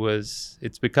unfortunately,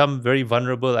 it's become very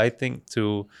vulnerable, I think,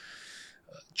 to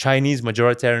Chinese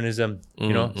majoritarianism.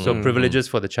 You know, so privileges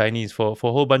for the Chinese for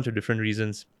a whole bunch of different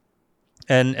reasons.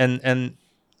 And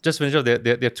just finish off,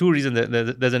 there are two reasons.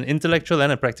 There's an intellectual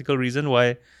and a practical reason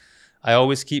why I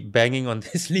always keep banging on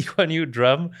this Lee Kuan Yew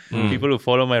drum, people who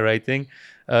follow my writing.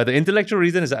 The intellectual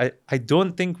reason is I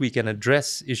don't think we can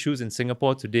address issues in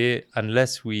Singapore today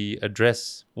unless we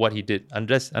address what he did,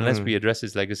 unless we address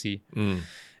his legacy.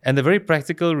 And the very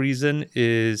practical reason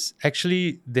is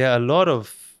actually there are a lot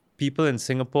of people in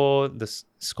Singapore, the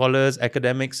scholars,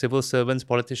 academics, civil servants,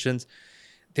 politicians,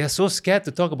 they are so scared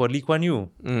to talk about Lee Kuan Yew,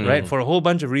 right? For a whole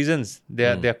bunch of reasons.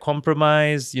 They're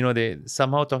compromised. You know, they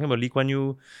somehow talking about Lee Kuan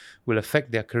Yew will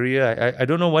affect their career. I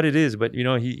don't know what it is, but you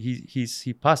know,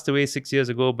 he passed away 6 years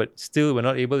ago, but still we're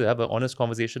not able to have an honest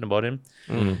conversation about him.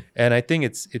 And I think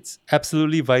it's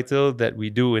absolutely vital that we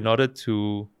do in order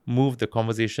to move the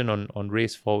conversation on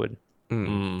race forward.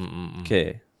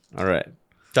 Okay. All right.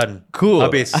 Done. Cool.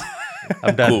 Habis.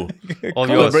 I'm done. Cool. All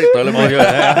Toilet yours. break, toilet All break.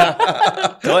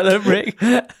 yours. Toilet break.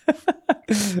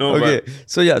 No, Okay.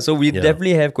 So we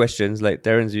definitely have questions. Like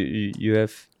Terence, you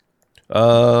have.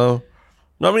 No,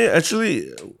 I mean,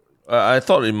 actually, I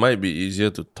thought it might be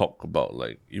easier to talk about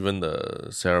like even the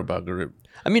Sarah Bagharib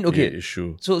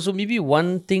issue. So maybe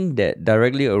one thing that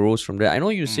directly arose from that. I know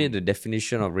you say the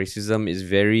definition of racism is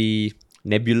very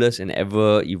nebulous and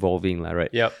ever evolving, right?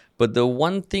 Yep. But the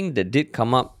one thing that did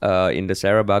come up in the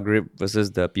Sarah Bagharib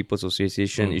versus the People's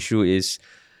Association issue is,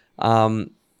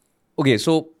 okay,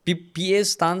 so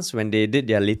PA's stance when they did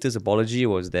their latest apology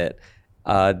was that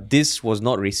this was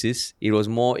not racist. It was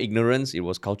more ignorance. It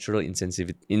was cultural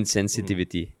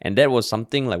insensitivity. And that was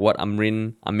something like what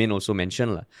Amin also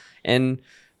mentioned. And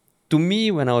to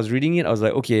me, when I was reading it, I was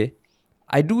like, okay,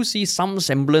 I do see some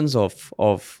semblance of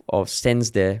sense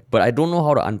there, but I don't know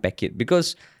how to unpack it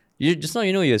because you're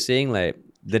saying like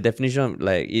the definition of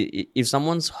like if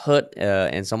someone's hurt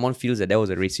and someone feels that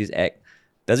was a racist act,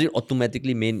 does it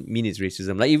automatically mean it's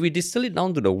racism? Like if we distill it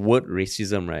down to the word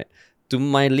racism, right? To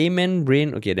my layman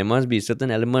brain, okay, there must be a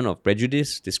certain element of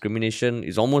prejudice, discrimination.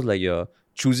 It's almost like you're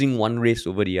choosing one race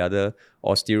over the other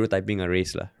or stereotyping a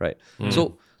race, right?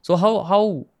 So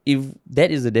how if that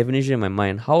is the definition in my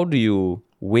mind, how do you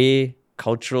weigh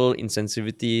cultural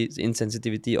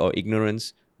insensitivity or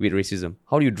ignorance with racism?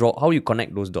 How do you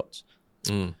connect those dots?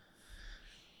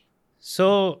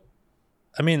 So,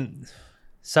 I mean,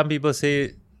 some people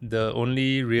say the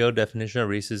only real definition of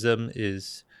racism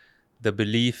is the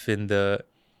belief in the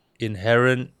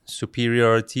inherent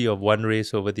superiority of one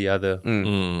race over the other.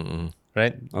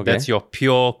 Right? Okay. That's your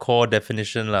pure core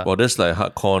definition. Well, that's like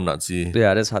hardcore Nazi.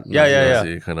 Yeah, that's hard. Yeah.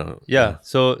 Nazi kind of. Yeah.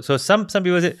 So some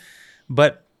people say,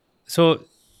 but so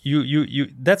you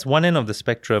that's one end of the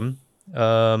spectrum.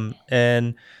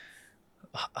 And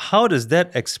how does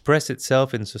that express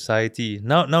itself in society?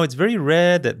 Now it's very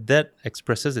rare that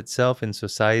expresses itself in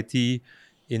society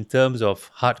in terms of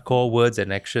hardcore words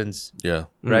and actions. Yeah.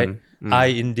 Right? I,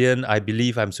 Indian, I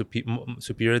believe I'm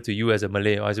superior to you as a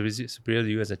Malay or superior to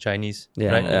you as a Chinese.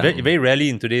 Yeah, right? yeah. Very, very rarely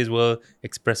in today's world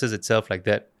expresses itself like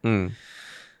that.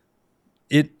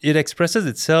 It expresses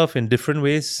itself in different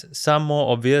ways, some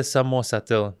more obvious, some more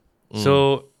subtle.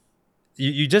 So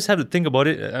you just have to think about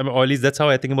it, or at least that's how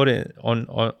I think about it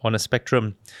on a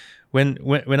spectrum.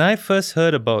 when I first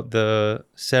heard about the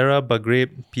Sarah Bagharib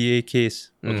PA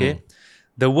case, okay,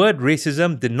 the word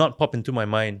racism did not pop into my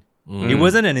mind. It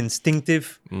wasn't an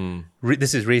instinctive,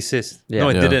 this is racist. Yeah. No,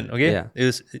 it Yeah. didn't, okay? Yeah.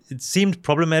 It seemed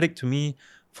problematic to me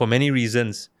for many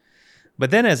reasons. But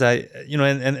then as I,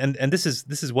 and this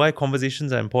is why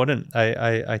conversations are important.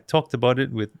 I talked about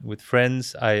it with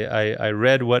friends. I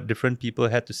read what different people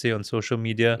had to say on social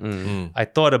media. I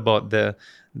thought about the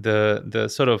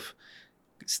sort of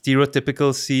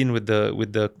stereotypical scene with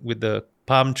the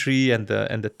palm tree and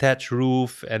the thatch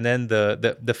roof, and then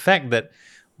the fact that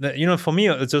for me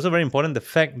it's also very important, the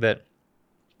fact that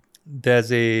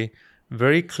there's a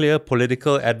very clear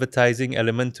political advertising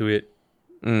element to it.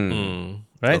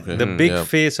 Right? Okay. The big Yeah.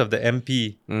 face of the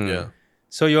MP. Yeah.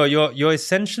 So you're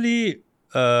essentially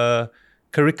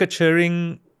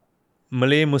caricaturing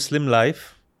Malay Muslim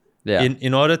life Yeah.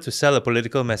 in order to sell a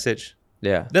political message.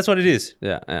 Yeah. That's what it is.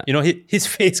 Yeah. Yeah. His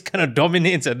face kind of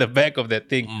dominates at the back of that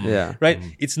thing. Yeah. Right?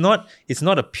 It's not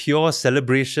a pure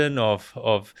celebration of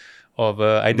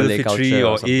Eid Malay al-Fitr culture or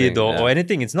or Eid something, or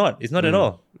anything. It's not at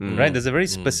all. Right? There's a very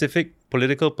specific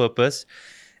political purpose.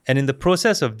 And in the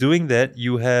process of doing that,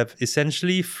 you have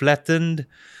essentially flattened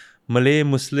Malay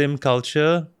Muslim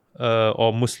culture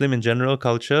or Muslim in general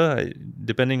culture,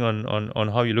 depending on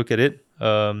how you look at it,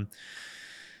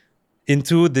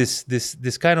 into this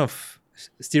kind of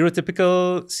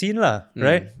stereotypical scene,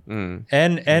 right?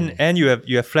 And you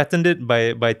have flattened it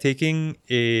by taking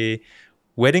a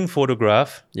wedding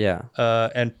photograph,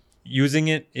 and using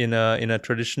it in a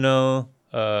traditional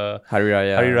Hari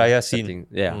Raya scene. setting.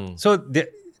 Yeah. So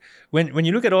when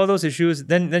you look at all those issues,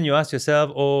 then you ask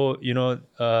yourself,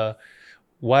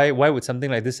 why would something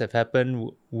like this have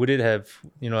happened? Would it have,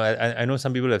 I know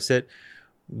some people have said,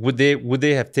 would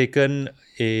they have taken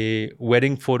a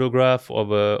wedding photograph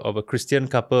of a Christian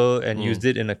couple and used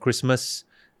it in a Christmas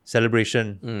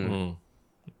celebration?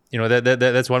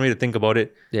 That's one way to think about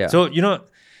it. Yeah. So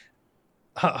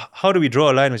how do we draw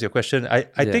a line, was your question? I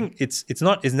think it's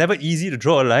never easy to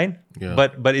draw a line,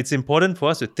 but it's important for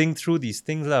us to think through these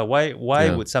things. Why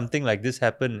would something like this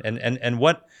happen?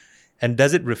 And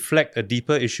does it reflect a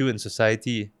deeper issue in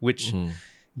society? Which,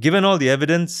 given all the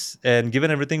evidence and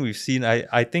given everything we've seen,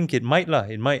 I think it might.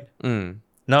 It might.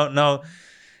 Now,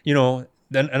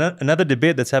 another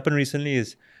debate that's happened recently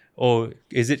is,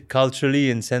 is it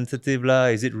culturally insensitive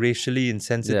Is it racially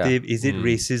insensitive? Is it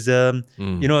racism?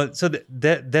 So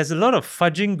there's a lot of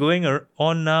fudging going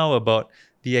on now about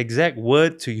the exact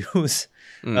word to use.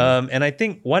 And I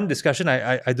think one discussion,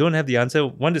 I don't have the answer.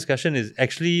 One discussion is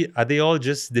actually, are they all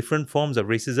just different forms of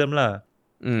racism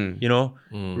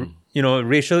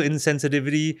Racial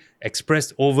insensitivity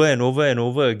expressed over and over and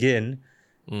over again.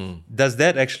 Does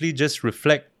that actually just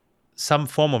reflect some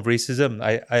form of racism?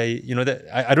 I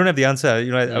don't have the answer.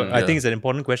 I think it's an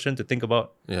important question to think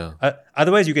about. Yeah.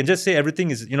 Otherwise, you can just say everything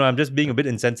is, I'm just being a bit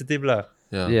insensitive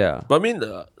Yeah. But I mean,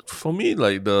 for me,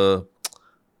 like the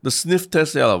sniff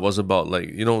test was about,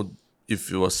 like,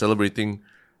 if you were celebrating,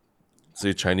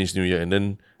 say, Chinese New Year, and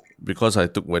then because I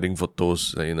took wedding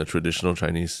photos in a traditional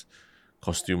Chinese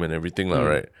costume and everything,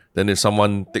 right? Then if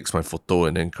someone takes my photo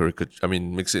and then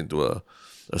makes it into a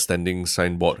standing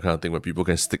signboard kind of thing where people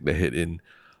can stick their head in.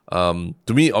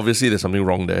 To me, obviously, there's something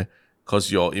wrong there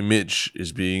because your image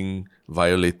is being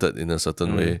violated in a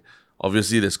certain way.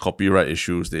 Obviously, there's copyright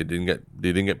issues. They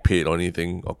didn't get paid or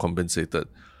anything or compensated.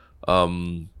 But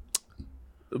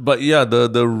yeah,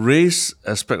 the race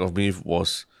aspect of me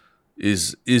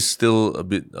is still a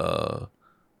bit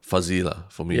fuzzy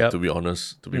for me, to be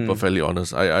honest. To be perfectly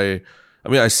honest, I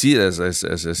see it as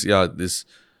this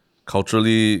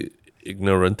culturally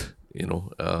ignorant,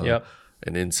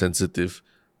 and insensitive,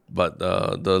 but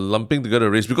the lumping together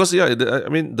race, because I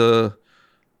don't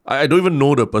even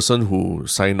know the person who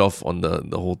signed off on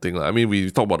the whole thing. We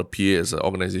talk about the PA as an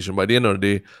organization, but at the end of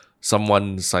the day,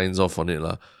 someone signs off on it.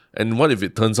 And what if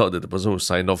it turns out that the person who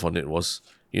signed off on it was,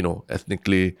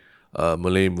 ethnically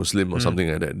Malay, Muslim or something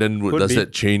like that? Then does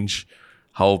that change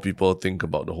how people think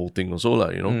about the whole thing also?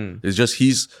 It's just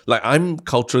I'm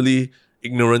culturally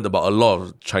ignorant about a lot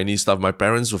of Chinese stuff. My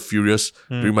parents were furious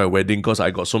during my wedding because I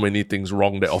got so many things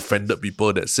wrong that offended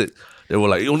people, that said, they were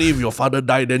like, only if your father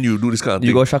died, then you do this kind of thing.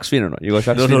 You got shark's fin or not? You got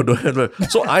shark's fin? No, don't have.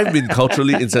 So I've been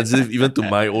culturally insensitive even to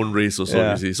my own race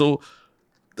also, you see. So,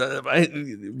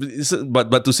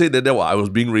 but to say that I was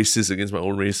being racist against my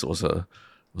own race was a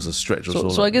stretch also.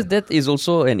 So I guess that is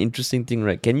also an interesting thing,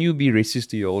 right? Can you be racist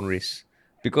to your own race?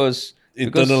 Because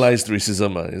internalized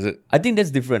racism, is it? I think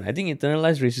that's different. I think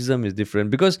internalized racism is different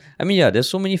because, there's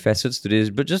so many facets to this,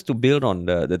 but just to build on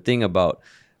the thing about,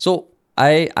 so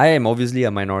I am obviously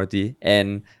a minority,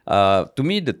 and to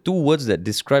me, the two words that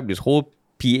describe this whole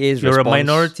PA's You're response. a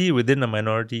minority within a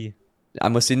minority.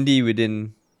 I'm a Sindhi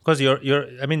within. Because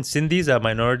I mean, Sindhis are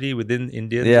minority within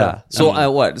Indians. Yeah. So I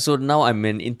what? So now I'm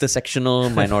an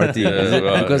intersectional minority. Is it?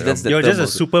 Because that's the You're term just a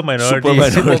also. super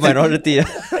minority. Super minority.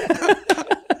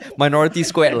 Minority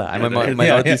squared lah. I'm a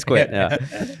minority squared. Yeah.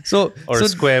 So Or a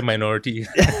square minority.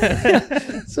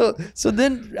 so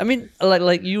then I mean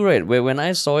like you right, where when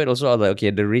I saw it also I was like,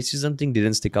 okay, the racism thing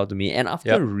didn't stick out to me, and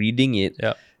after reading it,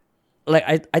 like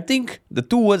I think the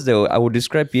two words that I would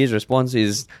describe PA's response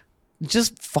is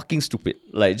just fucking stupid.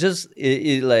 Like just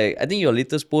like I think your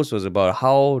latest post was about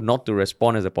how not to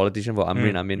respond as a politician for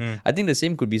Amrin Amin. I think the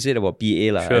same could be said about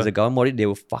PA lah. Sure. As a government body, they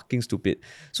were fucking stupid.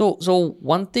 So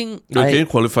one thing Can you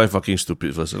qualify fucking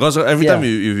stupid first? Because every time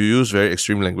you use very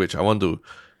extreme language, I want to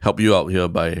help you out here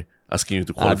by asking you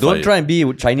to qualify. don't try and be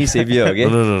a Chinese savior, okay?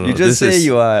 No. You just say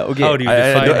you are okay. How do you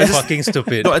define fucking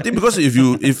stupid? No, I think because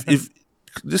if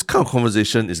this kind of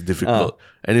conversation is difficult,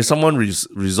 and if someone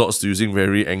resorts to using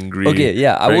very angry, I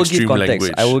very will give extreme context.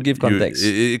 language, I will give context.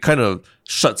 It kind of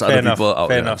shuts other enough, people out.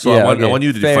 fair Yeah. enough. So I want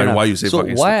you to Fair define enough. why you say so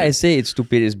fucking why stupid. I say it's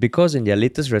stupid is because in their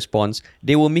latest response,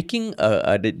 they were making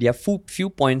their few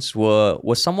points were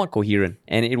somewhat coherent,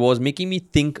 and it was making me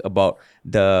think about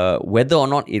whether or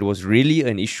not it was really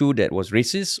an issue that was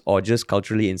racist or just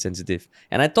culturally insensitive.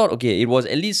 And I thought, okay, it was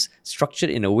at least structured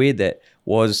in a way that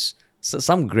was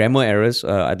some grammar errors.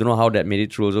 I don't know how that made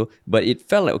it through also, but it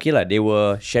felt like, okay, they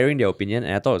were sharing their opinion,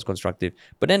 and I thought it was constructive.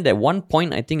 But then that one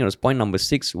point, I think it was point number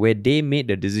 6, where they made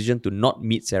the decision to not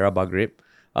meet Sarah Bagharib.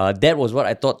 That was what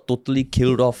I thought totally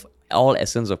killed off all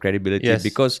essence of credibility,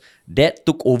 because that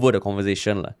took over the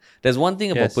conversation. There's one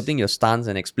thing about putting your stance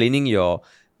and explaining your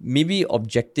maybe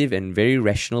objective and very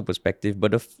rational perspective,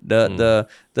 but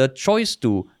the choice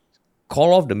to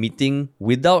call off the meeting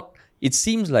without, it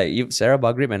seems like if Sarah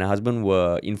Bagharib and her husband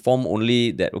were informed only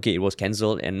that, okay, it was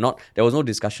cancelled, and there was no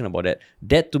discussion about that.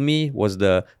 That to me was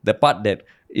the part that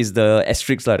is the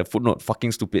asterisk, the footnote,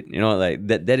 fucking stupid. Like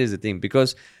that is the thing.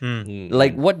 Because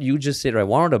like what you just said, right,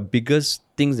 one of the biggest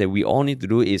things that we all need to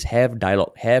do is have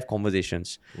dialogue, have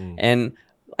conversations. And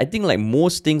I think like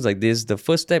most things like this, the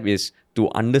first step is to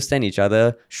understand each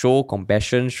other, show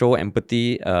compassion, show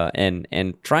empathy,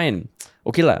 and try and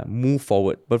move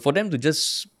forward. But for them to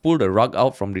just pull the rug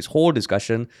out from this whole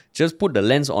discussion, just put the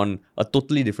lens on a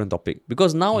totally different topic.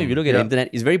 Because now if you look at the internet,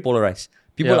 it's very polarized.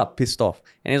 People are pissed off.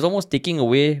 And it's almost taking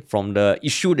away from the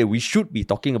issue that we should be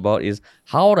talking about, is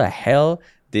how the hell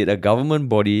did a government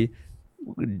body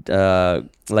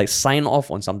sign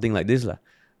off on something like this?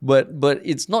 But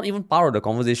it's not even part of the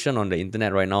conversation on the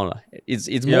internet right now.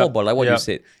 It's more about like what you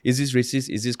said. Is this racist?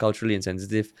 Is this culturally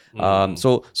insensitive?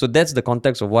 So that's the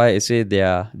context of why I say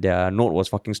their note was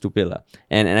fucking stupid.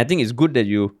 And I think it's good that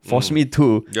you forced me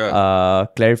to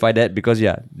clarify that, because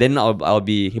then I'll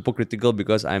be hypocritical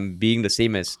because I'm being the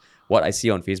same as what I see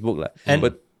on Facebook.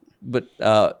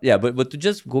 But to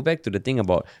just go back to the thing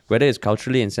about whether it's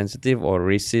culturally insensitive or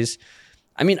racist,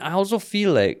 I mean, I also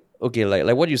feel like, okay,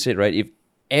 like what you said, right? If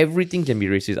everything can be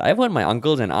racist. I've heard my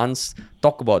uncles and aunts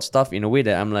talk about stuff in a way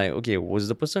that I'm like, okay, was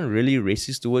the person really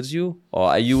racist towards you? Or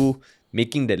are you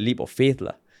making that leap of faith?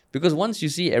 Because once you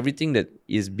see everything that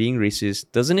is being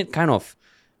racist, doesn't it kind of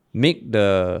make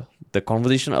the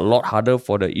conversation a lot harder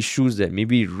for the issues that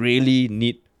maybe really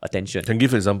need attention? Can you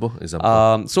give an example?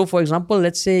 So for example,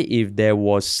 let's say if there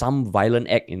was some violent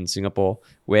act in Singapore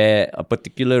where a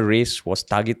particular race was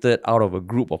targeted out of a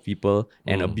group of people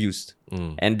and abused.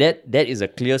 And that is a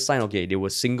clear sign, okay, they were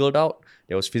singled out,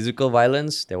 there was physical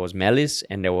violence, there was malice,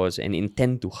 and there was an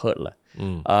intent to hurt.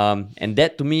 And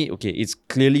that to me, okay, it's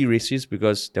clearly racist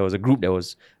because there was a group that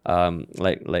was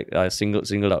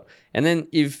singled out. And then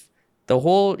if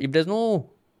there's no,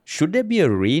 should there be a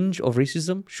range of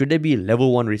racism? Should there be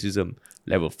level 1 racism,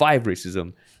 level 5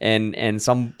 racism, and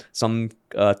some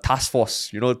task force,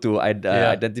 to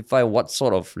identify what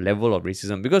sort of level of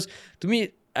racism? Because to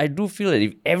me, I do feel that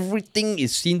if everything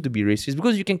is seen to be racist,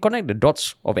 because you can connect the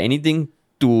dots of anything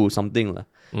to something.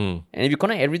 And if you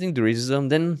connect everything to racism,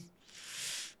 then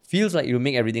feels like you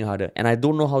make everything harder. And I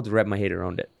don't know how to wrap my head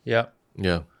around that. Yeah.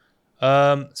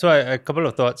 So a couple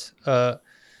of thoughts.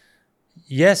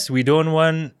 Yes, we don't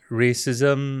want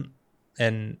racism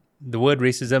and the word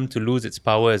racism to lose its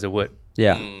power as a word.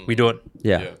 We don't.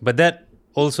 But that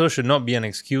also should not be an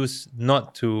excuse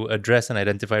not to address and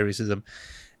identify racism.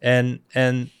 And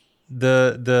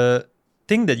the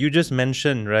thing that you just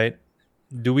mentioned, right?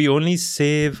 Do we only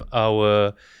save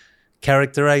our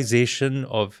characterization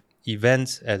of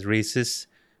events as racist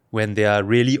when they are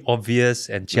really obvious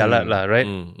and chialat, right?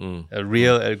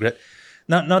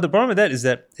 Now the problem with that is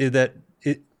that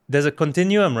there's a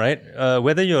continuum, right?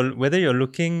 Whether you're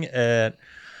looking at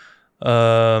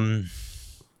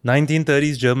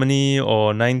 1930s Germany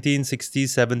or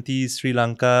 1960s, 70s Sri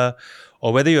Lanka,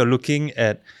 or whether you're looking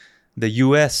at the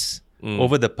US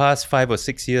over the past 5 or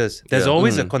 6 years, there's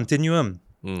always a continuum.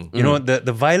 You know,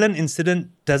 the violent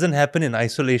incident doesn't happen in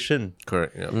isolation.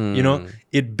 Correct. Yeah. You know,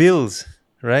 it builds,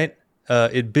 right?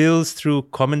 It builds through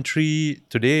commentary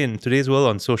today in today's world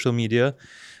on social media.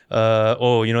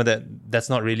 You know, that's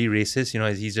not really racist. You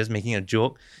know, he's just making a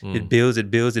joke. It builds,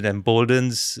 it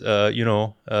emboldens. You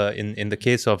know, in the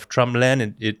case of Trump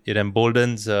land, it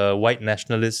emboldens white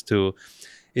nationalists to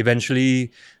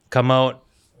eventually come out,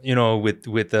 you know,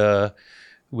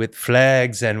 with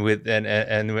flags and with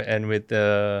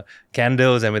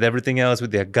candles and with everything else,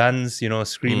 with their guns, you know,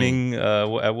 screaming.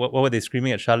 What were they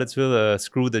screaming at Charlottesville?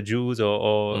 Screw the Jews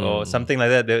or something like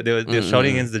that. They're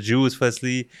shouting against the Jews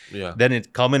firstly. Yeah. Then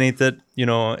it culminated, you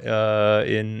know,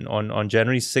 on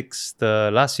January 6th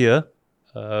last year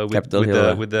with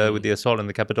the assault on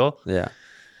the Capitol. Yeah.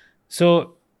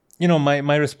 So, you know,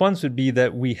 my response would be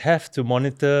that we have to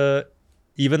monitor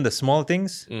even the small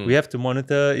things. We have to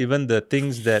monitor even the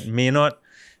things that may not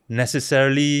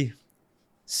necessarily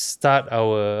start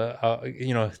our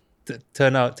you know,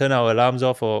 turn our alarms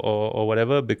off or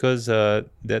whatever, because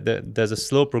there's a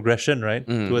slow progression, right,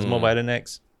 towards more violent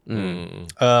acts.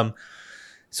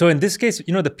 So in this case,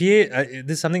 you know, the PA,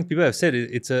 this is something people have said.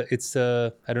 It's I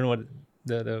don't know what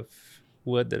the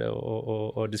word that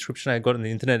or description I got on the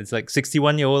internet. It's like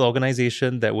 61-year-old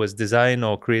organization that was designed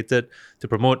or created to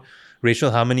promote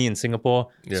racial harmony in Singapore.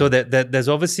 Yeah. So that there's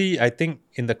obviously, I think,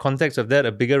 in the context of that,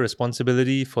 a bigger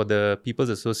responsibility for the People's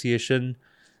Association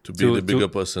To be the bigger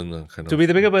person, to be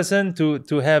the bigger person,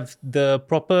 to have the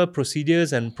proper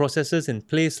procedures and processes in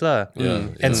place, lah.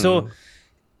 And so,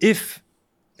 if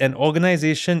an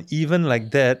organization even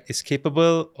like that is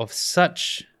capable of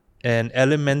such an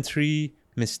elementary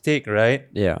mistake, right?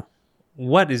 Yeah.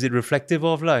 What is it reflective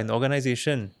of, lah, in the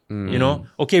organization? You know,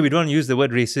 okay, we don't use the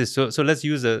word racist, so let's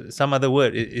use some other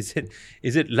word. Is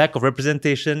it lack of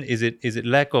representation? Is it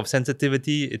lack of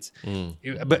sensitivity? It's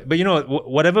but you know,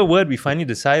 whatever word we finally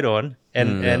decide on,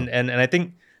 and I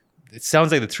think it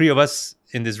sounds like the three of us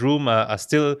in this room are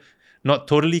still not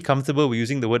totally comfortable with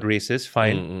using the word racist.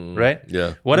 Fine, right?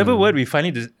 Yeah. Whatever word we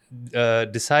finally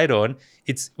decide on,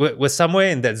 we're somewhere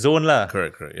in that zone, lah.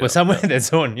 Correct. Yeah. We're somewhere in that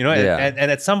zone, you know. Yeah.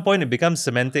 And at some point it becomes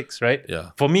semantics, right?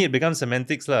 Yeah. For me, it becomes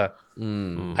semantics, lah.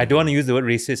 I don't want to use the word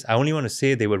racist. I only want to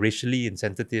say they were racially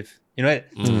insensitive. You know,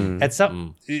 at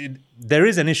some there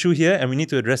is an issue here, and we need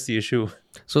to address the issue.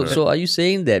 So are you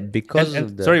saying that because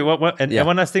of the... Sorry, and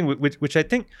one last thing, which I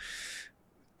think,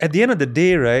 at the end of the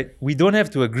day, right, we don't have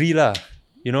to agree, lah.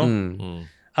 You know,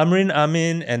 Amrin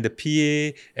Amin and the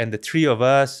PA and the three of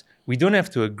us, we don't have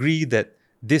to agree that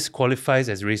this qualifies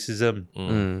as racism.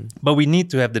 But we need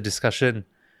to have the discussion.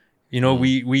 You know,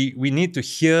 we need to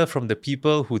hear from the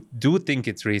people who do think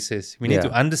it's racist. We need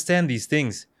to understand these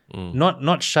things,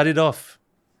 not shut it off.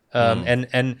 And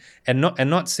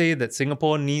not say that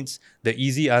Singapore needs the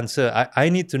easy answer. I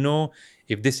need to know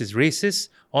if this is racist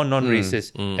or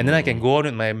non-racist, and then I can go on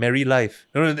with my merry life.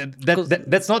 No,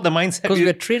 that's not the mindset. Because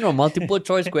we're trained on multiple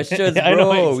choice questions, bro. I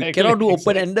know, exactly. We cannot do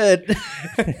open-ended.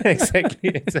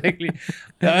 exactly.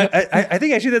 I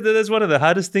think actually that's one of the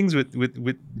hardest things with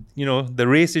you know, the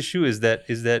race issue is that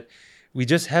we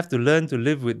just have to learn to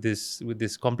live with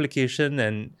this complication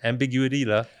and ambiguity,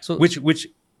 lah. So which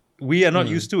we are not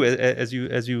used to, as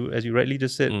you rightly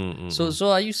just said. So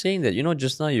are you saying that, you know,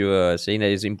 just now you were saying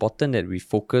that it's important that we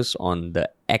focus on the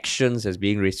actions as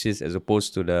being racist as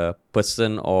opposed to the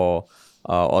person or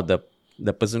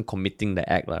the person committing the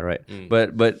act, right?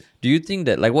 But do you think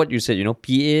that, like what you said, you know,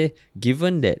 PA,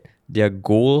 given that their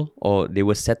goal or they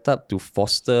were set up to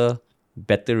foster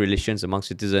better relations among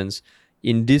citizens,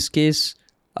 in this case,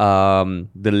 the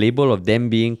label of them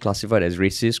being classified as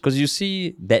racist, because you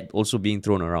see that also being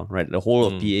thrown around, right? The whole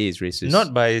of PA is racist.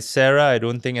 Not by Sarah, I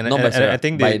don't think. Not by Sarah, I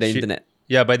think by the internet.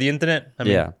 Yeah, by the internet. I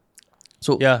mean, yeah.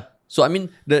 So I mean,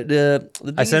 the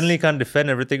I certainly can't defend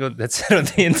everything that's said on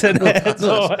the internet.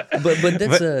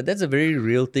 But that's a very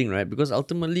real thing, right? Because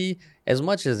ultimately, as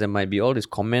much as there might be all this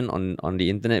comment on the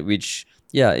internet, which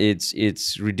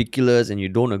it's ridiculous and you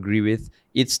don't agree with,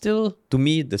 it's still, to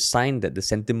me, the sign that the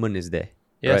sentiment is there.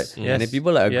 Yes, right? yes. And if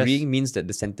people are agreeing, means that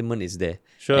the sentiment is there.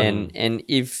 Sure. And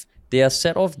if they are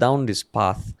set off down this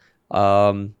path,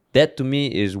 that to me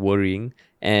is worrying.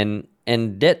 And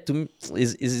that to me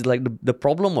is like the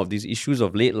problem of these issues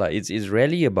of late. Like it's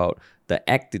rarely about the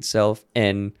act itself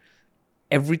and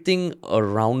everything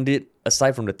around it,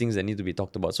 aside from the things that need to be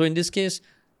talked about. So in this case,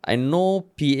 I know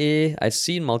PA. I've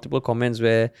seen multiple comments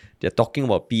where they're talking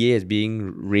about PA as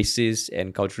being racist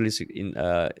and culturally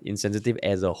insensitive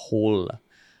as a whole.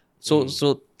 So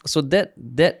that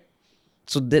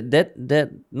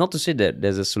not to say that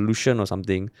there's a solution or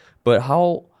something, but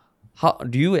how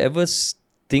do you ever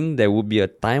think there would be a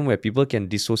time where people can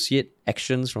dissociate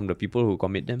actions from the people who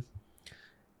commit them?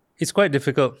 It's quite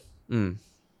difficult.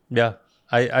 Yeah,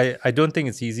 I don't think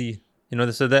it's easy.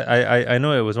 So that I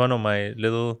know it was one of my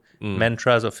little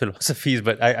mantras or philosophies,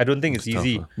 but I don't think it's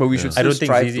easy. tougher. But we should I still don't think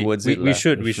strive it's easy. towards We, it. we lah.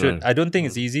 should. We should. I don't think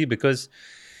it's easy because,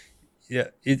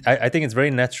 I think it's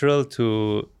very natural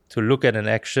to look at an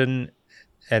action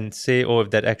and say, oh, if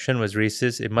that action was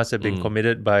racist, it must have been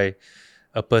committed by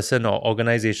a person or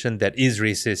organization that is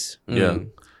racist. Yeah.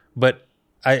 But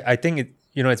I think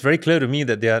it's very clear to me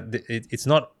that it's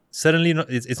not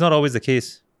always the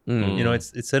case.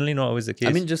 It's certainly not always the case.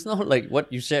 I mean, just now, like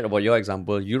what you said about your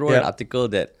example, you wrote an article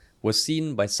that was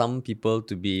seen by some people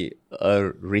to be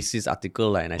a racist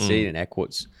article, and I say it in air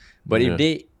quotes. But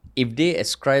if they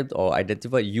ascribed or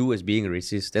identified you as being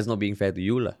racist, that's not being fair to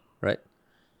you, right?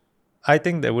 I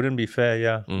think that wouldn't be fair.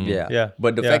 Yeah. Yeah.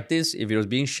 But the fact is, if it was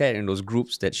being shared in those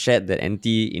groups that shared that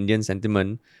anti-Indian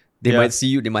sentiment, they might see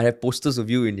you. They might have posters of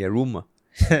you in their room.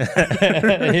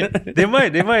 They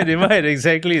might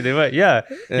exactly. They might. Yeah.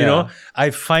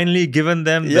 I've finally given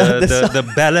them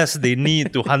the ballast they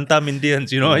need to hunt down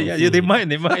Indians. Yeah, they might.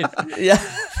 Yeah.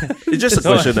 It's just a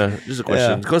question. Just a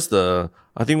question. Because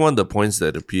I think one of the points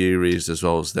that the PA raised as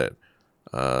well is that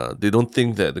they don't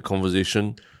think that the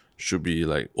conversation should be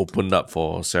like opened up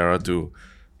for Sarah to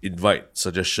invite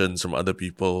suggestions from other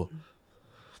people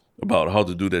about how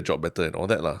to do their job better and all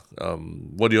that lah.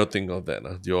 What do you think of that?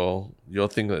 Do you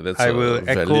think that that's I will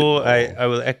valid echo. or- I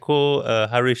will echo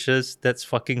Harish's "that's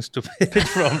fucking stupid"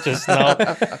 from just now,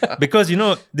 because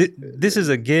this is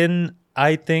again,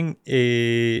 I think,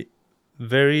 a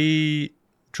very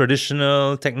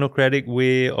traditional technocratic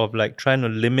way of like trying to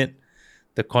limit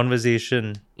the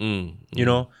conversation.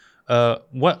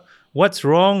 What's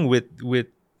wrong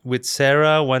with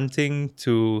Sarah wanting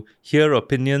to hear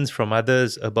opinions from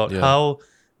others about how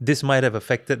this might have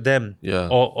affected them,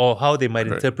 or how they might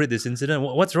interpret this incident?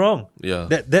 What's wrong? Yeah.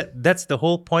 That's the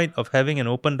whole point of having an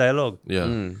open dialogue.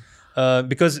 Yeah.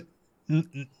 Because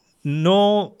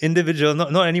no individual,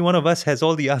 not any one of us has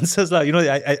all the answers. I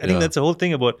think that's the whole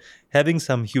thing about having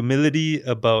some humility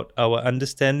about our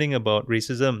understanding about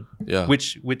racism. Yeah.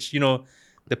 Which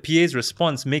the PA's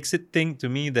response makes it think to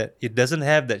me that it doesn't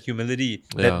have that humility,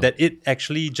 that it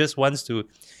actually just wants to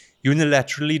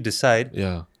unilaterally decide.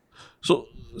 Yeah. So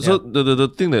the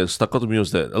thing that stuck out to me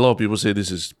was that a lot of people say this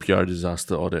is PR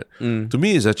disaster, all that. To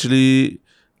me, it's actually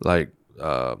like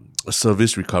a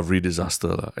service recovery disaster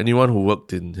lah. Anyone who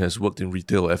has worked in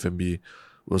retail or F&B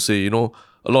will say, a lot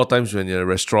of times when you're in a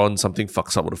restaurant, something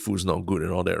fucks up or the food's not good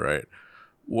and all that, right?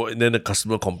 And then the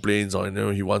customer complains or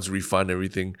he wants a refund and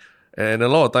everything. And a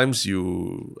lot of times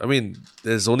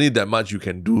there's only that much you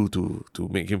can do to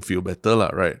make him feel better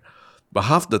lah, right? But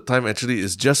half the time actually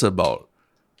it's just about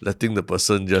letting the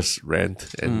person just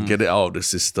rant and get it out of the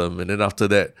system. And then after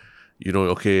that, I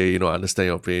understand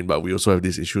your pain, but we also have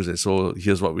these issues, and so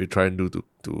here's what we try and do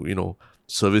to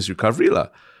service recovery lah.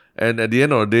 And at the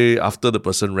end of the day, after the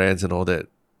person rants and all that,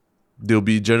 they'll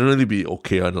generally be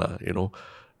okay on lah,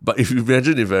 But if you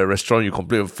imagine if at a restaurant you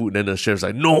complain of food, then the chef's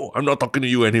like, no, I'm not talking to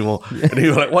you anymore. And then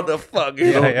you're like, what the fuck?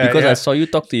 Because I saw you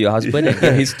talk to your husband and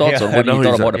get his thoughts on what he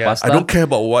thought about the pasta. I don't care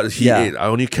about what he ate. I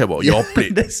only care about your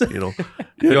plate.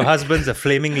 Your husband's a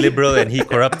flaming liberal and he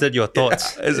corrupted your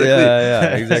thoughts. Exactly.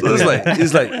 Yeah, exactly. So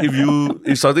it's like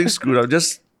if something's screwed up,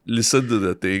 just listen to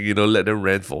the thing, let them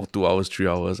rant for 2 hours, 3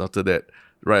 hours. After that,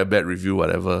 write a bad review,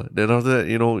 whatever. Then after that,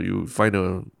 you find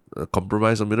a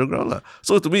compromise or middle ground lah.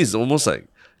 So to me, it's almost like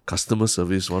customer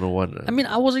service 101. I mean,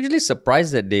 I was actually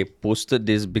surprised that they posted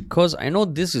this, because I know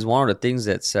this is one of the things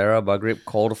that Sarah Bagharib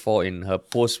called for in her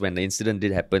post when the incident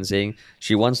did happen, saying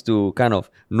she wants to kind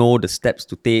of know the steps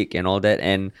to take and all that.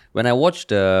 And when I watched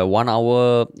the 1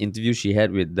 hour interview she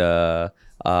had with the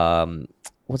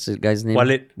what's the guy's name?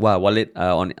 Walid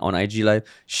on IG Live,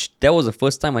 that was the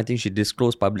first time I think she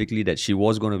disclosed publicly that she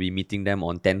was going to be meeting them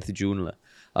on 10th June.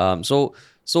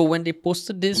 So when they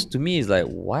posted this, to me, it's like,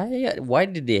 why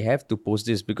did they have to post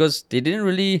this? Because they didn't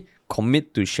really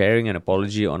commit to sharing an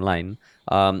apology online.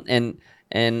 And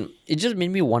it just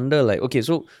made me wonder, like, okay,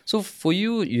 so for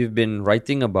you, you've been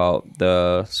writing about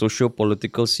the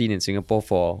socio-political scene in Singapore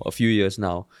for a few years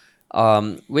now.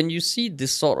 When you see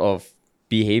this sort of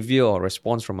behavior or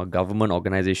response from a government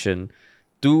organization,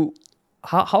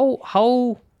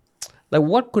 how Like,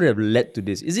 what could have led to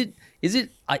this? Is it?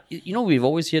 We've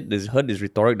always heard this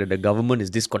rhetoric that the government is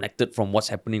disconnected from what's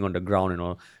happening on the ground and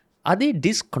all. Are they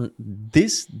disconnected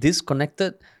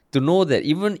to know that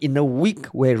even in a week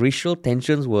where racial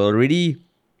tensions were already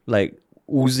like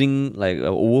oozing, like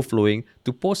overflowing,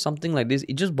 to post something like this,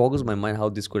 it just boggles my mind how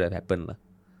this could have happened.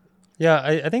 Yeah,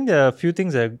 I think there are a few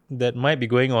things that might be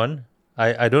going on.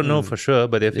 I don't know for sure,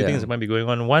 but there are a few things that might be going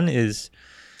on. One is...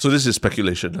 So this is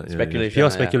speculation. Speculation.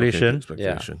 Pure speculation. Okay,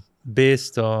 speculation.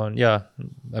 Based on,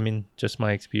 just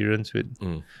my experience with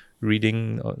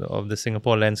reading of the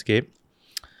Singapore landscape,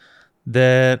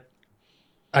 that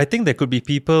I think there could be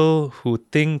people who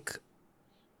think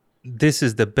this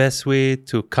is the best way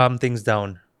to calm things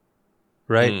down,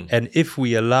 right? And if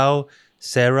we allow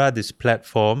Sarah this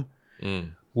platform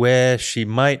where she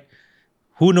might,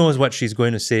 who knows what she's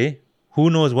going to say,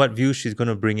 who knows what views she's going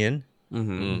to bring in,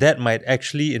 that might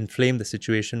actually inflame the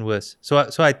situation worse. So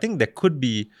I think there could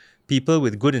be people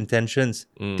with good intentions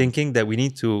thinking that we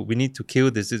need to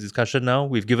kill this discussion now.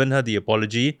 We've given her the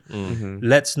apology.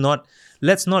 Let's not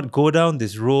go down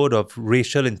this road of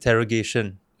racial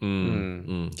interrogation.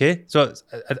 Okay, so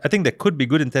I think there could be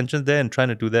good intentions there in trying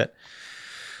to do that.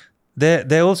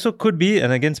 There also could be,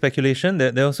 and again speculation,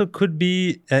 there also could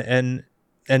be, and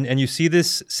you see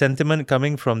this sentiment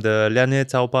coming from the Lianhe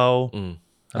Caopao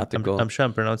article. I'm sure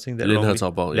I'm pronouncing that wrongly.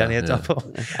 Lianhe Caopao.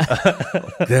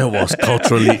 That was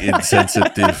culturally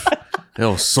insensitive. That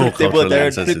was so culturally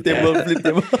insensitive. Flip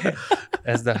table.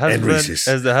 As the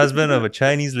husband of a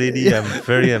Chinese lady, I'm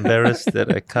very embarrassed that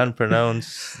I can't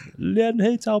pronounce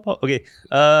Lianhe Caopao. Okay,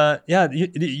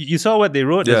 you saw what they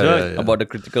wrote as well about the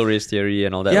critical race theory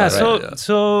and all that. Yeah, right?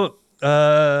 so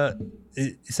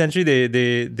essentially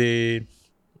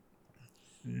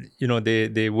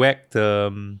they whacked.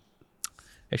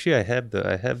 Actually, I have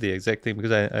the exact thing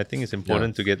because I think it's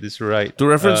important to get this right. To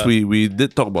reference, we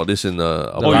did talk about this in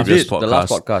our previous podcast. The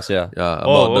last podcast,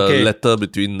 about the letter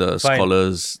between the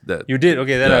scholars that you did.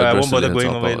 Okay, then I won't bother going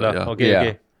over it.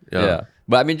 Okay.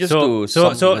 But I mean, just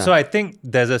so I think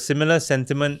there's a similar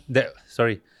sentiment.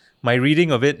 My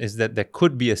reading of it is that there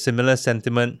could be a similar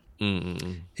sentiment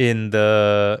in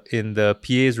the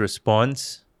PA's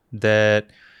response that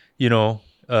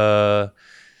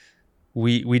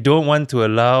we don't want to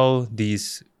allow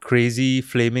these crazy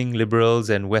flaming liberals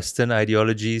and Western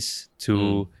ideologies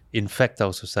to infect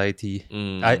our society.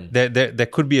 There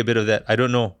could be a bit of that. I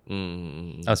don't know.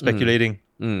 I'm speculating.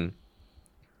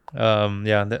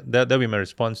 That'll be my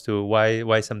response to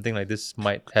why something like this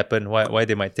might happen. Why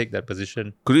they might take that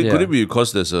position. Could it be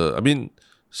because there's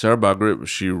Sarah Bagharib,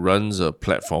 she runs a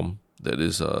platform that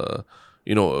is I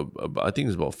think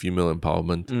it's about female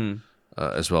empowerment.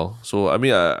 As well. So I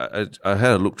mean, I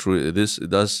had a look through it. It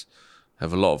does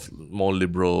have a lot of more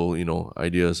liberal,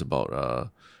 ideas about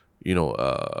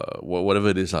whatever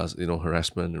it is,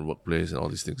 harassment in workplace and all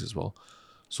these things as well.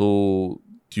 So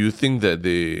do you think that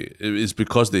it's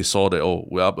because they saw that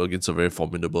we're up against a very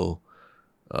formidable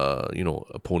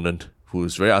opponent who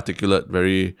is very articulate,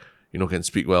 very can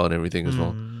speak well and everything as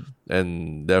well,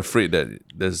 and they're afraid that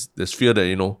there's fear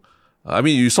that I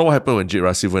mean, you saw what happened when Jade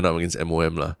Rasif went up against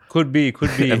MOM lah. Could be.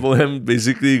 MOM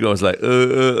basically was like,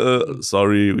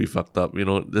 sorry, we fucked up.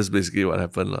 That's basically what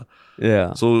happened lah.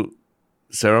 Yeah. So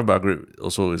Sarah Bagharib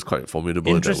also is quite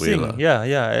formidable in that way lah.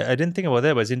 Yeah. I didn't think about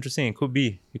that, but it's interesting. It could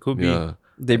be.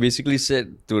 They basically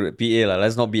said to the PA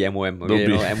let's not be MOM.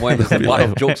 Okay? MOM is the butt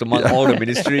of jokes among all the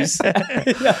ministries.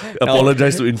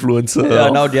 Apologize to influencer.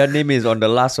 Yeah, now their name is on the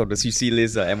last of the CC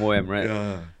list, MOM, right?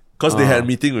 Yeah. Because they had a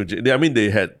meeting with Jade. They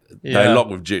had dialogue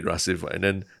with Jade Rasif, and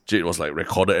then Jade was like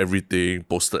recorded everything,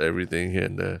 posted everything here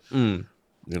and there.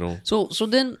 So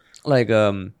then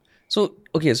so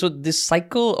this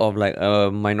cycle of like a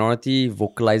minority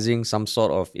vocalizing some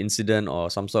sort of incident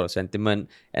or some sort of sentiment,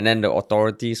 and then the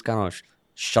authorities kind of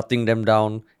shutting them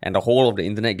down, and the whole of the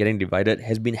internet getting divided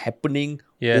has been happening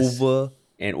over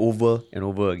and over and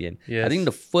over again. Yes. I think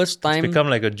the first time... It's become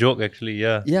like a joke actually,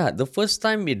 yeah. Yeah, the first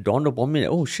time it dawned upon me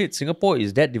that, oh shit, Singapore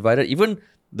is that divided. Even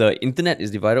the internet is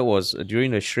divided was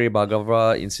during the Sarah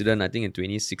Bagharib incident, I think in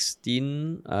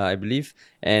 2016, I believe.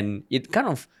 And it kind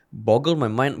of boggled my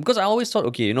mind because I always thought,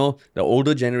 okay, the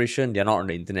older generation, they're not on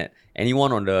the internet.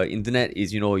 Anyone on the internet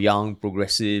is, young,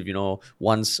 progressive,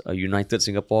 wants a united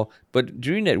Singapore. But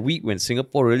during that week when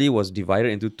Singapore really was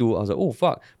divided into two, I was like, oh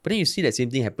fuck. But then you see that same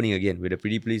thing happening again with the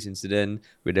Pretty Please incident,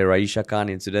 with the Raisha Khan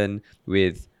incident,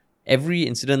 with every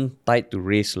incident tied to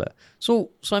race.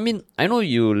 So I mean, I know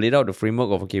you laid out the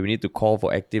framework of, okay, we need to call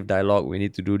for active dialogue, we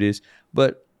need to do this.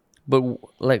 But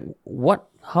like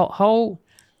how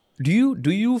do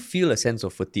you feel a sense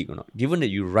of fatigue or not? Given that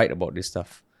you write about this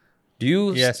stuff, Do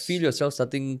you Yes. feel yourself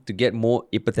starting to get more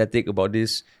apathetic about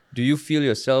this? Do you feel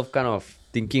yourself kind of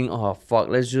thinking, oh fuck,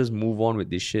 let's just move on with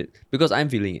this shit? Because I'm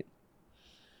feeling it.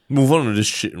 Move on with this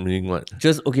shit, meaning what?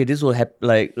 Just okay, this will happen.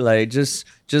 Like just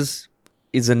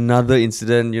it's another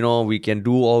incident. We can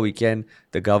do all we can.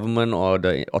 The government or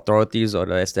the authorities or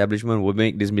the establishment will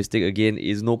make this mistake again.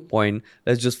 Is no point.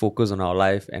 Let's just focus on our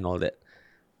life and all that.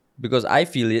 Because I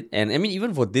feel it, and I mean,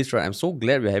 even for this, right? I'm so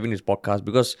glad we're having this podcast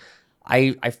because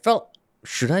I felt,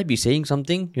 should I be saying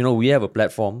something? We have a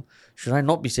platform. Should I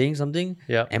not be saying something?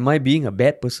 Yeah. Am I being a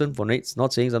bad person for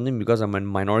not saying something because I'm a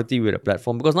minority with a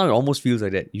platform? Because now it almost feels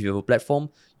like that. If you have a platform,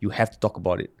 you have to talk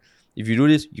about it. If you do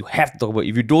this, you have to talk about it.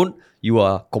 If you don't, you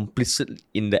are complicit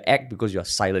in the act because you are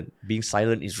silent. Being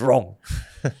silent is wrong.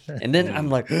 And then I'm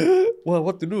like, well,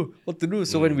 what to do?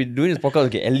 So when we're doing this podcast,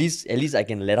 okay, at least I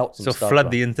can let out some So stuff.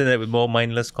 flood the internet with more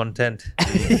mindless content.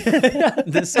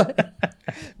 That's why.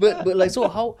 But like, so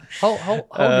how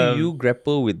do you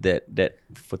grapple with that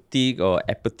fatigue or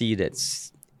apathy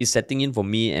is setting in for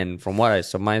me, and from what I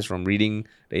surmise from reading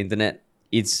the internet,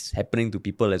 it's happening to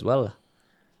people as well.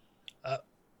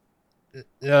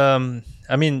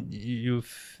 I mean,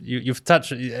 you've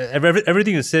touched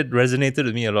everything you said resonated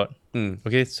with me a lot.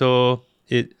 Okay, so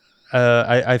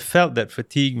I felt that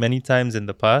fatigue many times in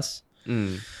the past.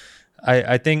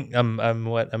 I think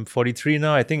I'm 43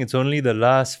 now. I think it's only the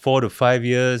last 4 to 5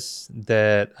 years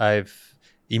that I've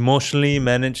emotionally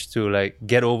managed to like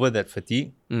get over that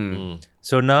fatigue.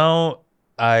 So now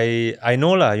I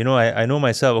know lah, I know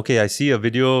myself. Okay, I see a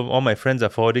video. All my friends are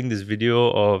forwarding this video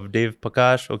of Dave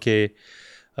Prakash. Okay,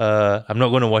 I'm not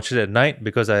going to watch it at night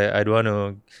because I don't want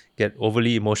to get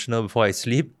overly emotional before I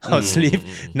sleep. I'll sleep.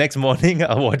 Next morning,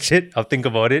 I'll watch it. I'll think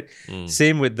about it.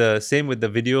 Same with the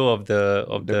video of the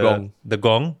gong. The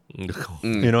gong. The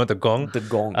gong. The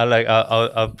gong.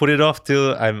 I'll put it off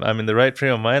till I'm in the right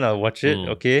frame of mind. I'll watch it.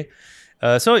 Okay.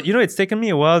 So it's taken me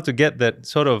a while to get that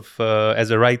sort of as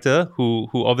a writer who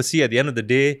obviously at the end of the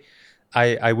day,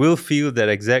 I will feel that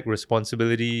exact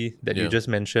responsibility that you just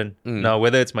mentioned. Now,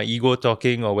 whether it's my ego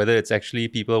talking or whether it's actually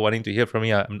people wanting to hear from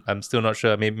me, I'm still not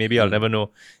sure. Maybe I'll never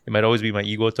know. It might always be my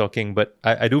ego talking, but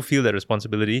I do feel that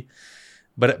responsibility.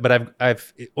 But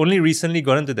I've only recently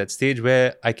gotten to that stage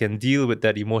where I can deal with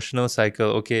that emotional cycle.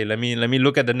 Okay, let me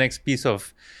look at the next piece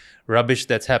of rubbish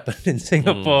that's happened in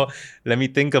Singapore. Let me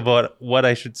think about what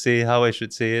I should say, how I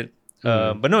should say it.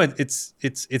 But no, it's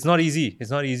not easy.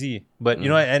 It's not easy. But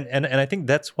and I think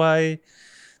that's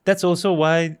also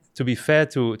why, to be fair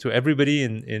to everybody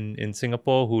in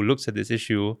Singapore who looks at this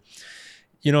issue,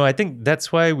 I think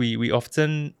that's why we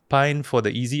often pine for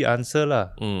the easy answer lah.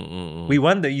 We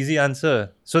want the easy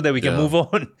answer so that we can move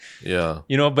on. Yeah.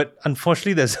 But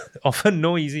unfortunately, there's often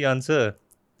no easy answer.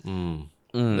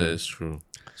 That is true.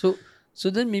 So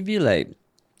then maybe like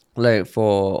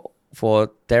for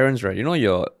Terence, right?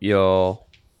 Your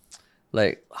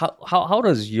like how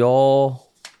does your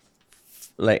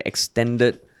like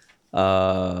extended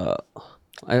what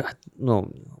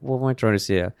am I trying to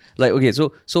say? Like, okay,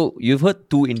 so you've heard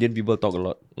two Indian people talk a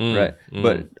lot, right?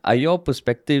 But are your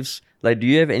perspectives, like, do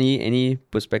you have any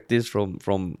perspectives from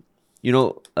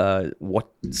what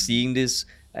seeing this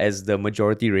as the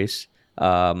majority race?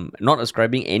 Not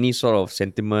ascribing any sort of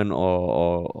sentiment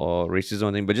or racism or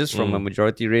anything, but just from a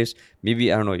majority race,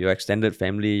 maybe, I don't know, your extended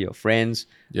family, your friends.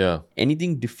 Yeah.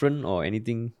 Anything different or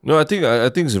anything? No, I think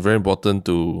it's very important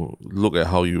to look at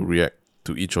how you react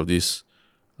to each of these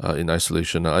in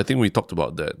isolation. I think we talked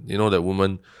about that. That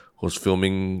woman who's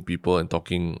filming people and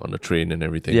talking on the train and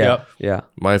everything. Yeah. Yeah.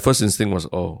 My first instinct was,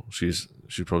 oh, she's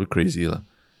probably crazy lah.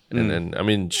 And I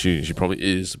mean, she probably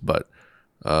is, but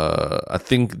I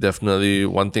think definitely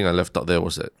one thing I left out there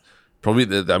was that probably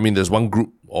there's one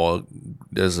group, or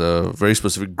there's a very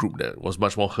specific group that was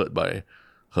much more hurt by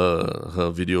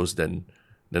her videos than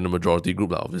the majority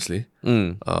group, obviously.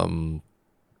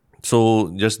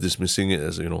 So just dismissing it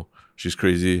as, she's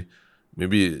crazy,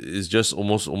 maybe it's just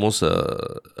almost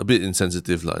a bit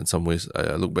insensitive in some ways.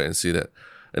 I look back and see that.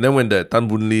 And then when that Tan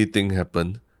Boon Lee thing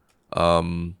happened,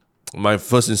 my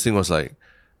first instinct was like,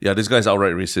 yeah, this guy's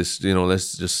outright racist.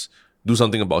 Let's just do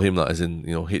something about him, as in,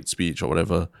 hate speech or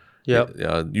whatever.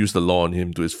 Yeah, use the law on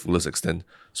him to its fullest extent.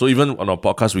 So even on our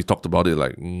podcast, we talked about it,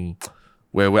 like,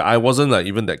 where I wasn't like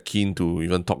even that keen to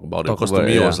even talk about it, because to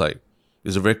me it was like,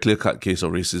 it's a very clear cut case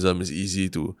of racism. It's easy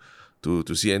to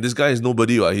see, and this guy is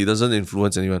nobody. Right? He doesn't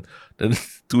influence anyone. Then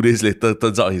 2 days later,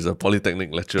 turns out he's a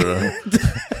polytechnic lecturer.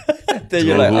 Then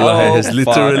you're who has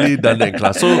literally done that in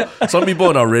class. So some people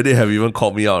on our Reddit have even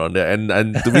called me out on that.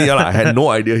 And to me, I had no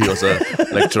idea he was a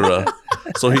lecturer.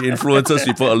 So he influences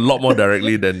people a lot more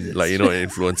directly than like, an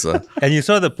influencer. And you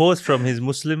saw the post from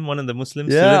one of the Muslim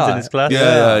students in his class?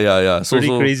 Yeah. Pretty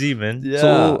crazy, man. Yeah.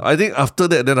 So I think after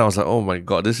that, then I was like, oh my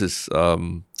God, this is...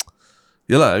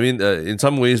 I mean, in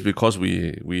some ways, because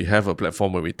we have a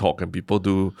platform where we talk and people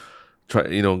do try,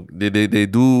 they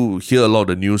do hear a lot of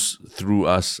the news through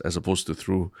us as opposed to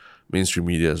through mainstream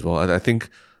media as well. I think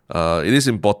it is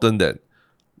important that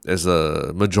as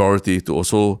a majority to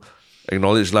also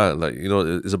acknowledge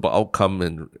it's about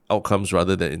outcomes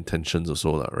rather than intentions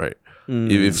also, right?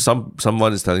 If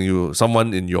someone is telling you,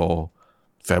 someone in your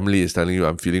family is telling you,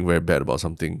 I'm feeling very bad about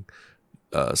something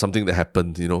that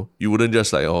happened, you wouldn't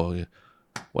just like, oh, yeah,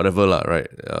 whatever lah, right?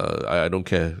 I don't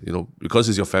care, because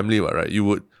it's your family, right? You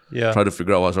would try to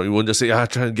figure out what's wrong. You won't just say,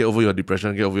 try and get over your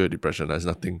depression. That's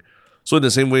nothing. So in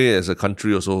the same way as a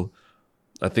country also,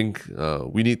 I think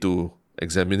we need to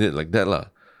examine it like that lah.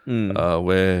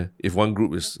 Where if one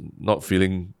group is not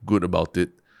feeling good about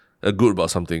it, good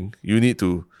about something, you need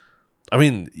to, I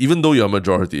mean, even though you're a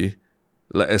majority,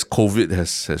 like as COVID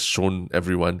has shown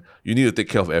everyone, you need to take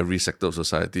care of every sector of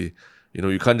society.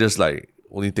 You can't just like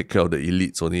only take care of the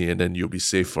elites only, and then you'll be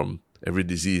safe from every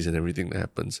disease and everything that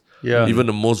happens. Yeah. Even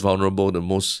the most vulnerable, the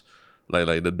most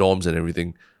like the dorms and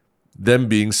everything, them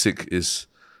being sick is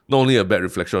not only a bad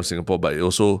reflection of Singapore, but it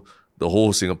also the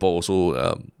whole Singapore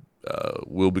also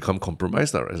will become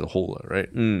compromised now as a whole, right?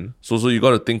 So you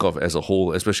got to think of as a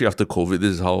whole, especially after COVID.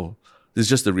 This is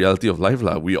just the reality of life,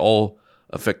 lah. We all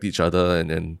affect each other,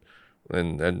 and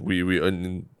we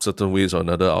in certain ways or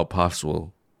another, our paths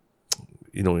will,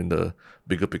 in the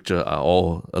bigger picture, are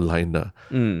all aligned.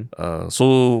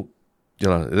 So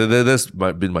that's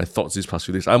been my thoughts these past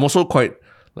few days. I'm also quite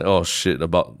like, oh shit,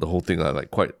 about the whole thing.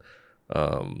 Like quite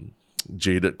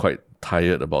jaded, quite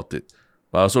tired about it.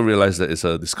 But I also realized that it's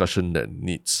a discussion that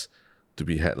needs to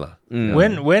be had.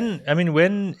 When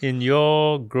in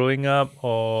your growing up,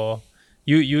 or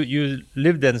you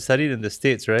lived and studied in the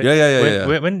States, right? Yeah.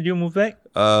 When did you move back?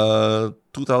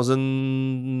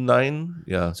 2009.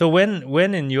 Yeah. So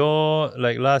when in your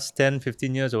like last 10,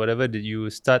 15 years or whatever did you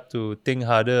start to think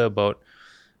harder about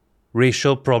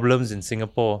racial problems in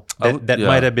Singapore that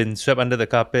might have been swept under the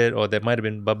carpet, or that might have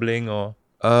been bubbling, or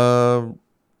I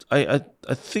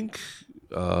think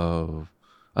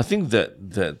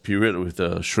that period with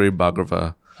the Sarah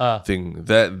Bagharib thing,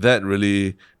 that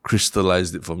really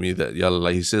crystallized it for me, that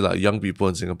like he said, like young people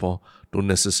in Singapore don't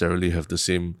necessarily have the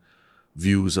same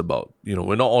views about,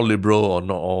 we're not all liberal or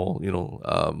not all,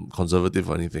 conservative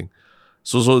or anything.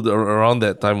 So around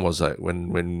that time was like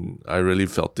when I really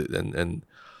felt it, and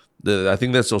I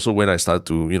think that's also when I started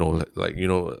to,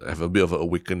 have a bit of an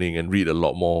awakening and read a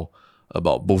lot more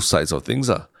about both sides of things,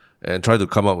 and try to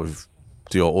come up with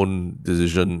your own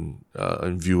decision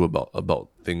and view about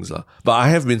things. But I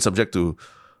have been subject to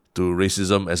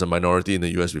racism as a minority in the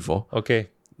US before. Okay.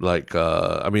 Like,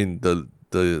 I mean, the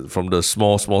from the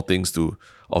small things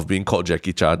of being called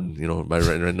Jackie Chan, by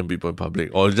random people in public,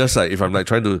 or just like if I'm like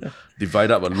trying to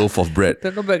divide up a loaf of bread.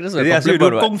 Then go back, that's a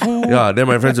Kung Fu. Yeah, then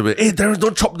my friends will be, hey, Darren,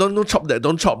 don't chop that,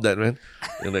 man.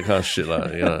 And that kind of shit,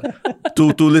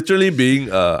 to literally being,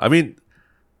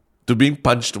 to being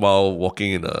punched while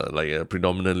walking in a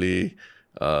predominantly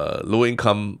low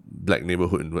income black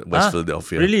neighborhood in West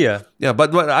Philadelphia. Really? Yeah,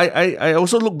 but I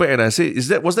also look back and I say,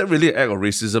 was that really an act of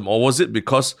racism, or was it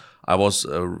because I was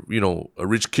a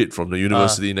rich kid from the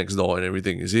university next door and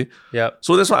everything? You see? Yeah.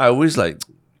 So that's why I always I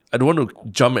don't want to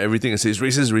jump at everything and say it's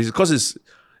racist, because it's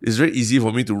very easy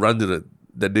for me to run to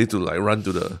that day to run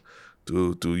to the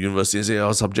to university and say I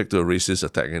was subject to a racist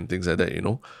attack and things like that.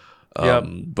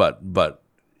 But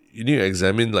you need to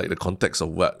examine the context of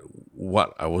what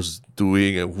I was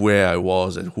doing and where I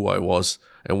was and who I was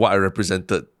and what I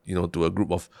represented, to a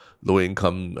group of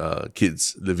low-income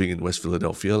kids living in West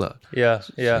Philadelphia. Yeah.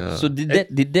 So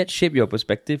did that shape your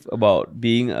perspective about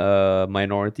being a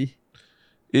minority?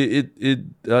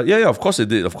 Of course it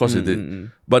did. It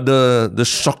did. But the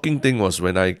shocking thing was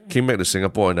when I came back to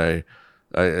Singapore and I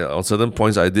on certain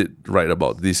points I did write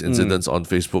about these incidents on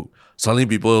Facebook. Suddenly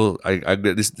people, I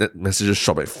get this messages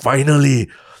shot like, finally,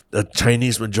 a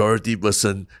Chinese majority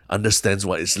person understands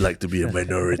what it's like to be a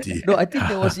minority. No, I think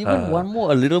there was even one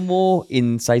more, a little more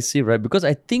incisive, right? Because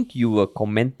I think you were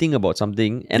commenting about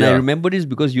something, and I remember this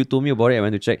because you told me about it. I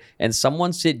went to check, and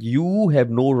someone said you have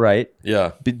no right.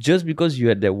 Yeah. But just because you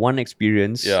had that one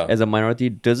experience as a minority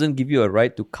doesn't give you a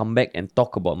right to come back and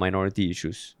talk about minority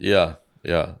issues. Yeah.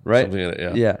 Right. Something like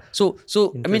that. Yeah. So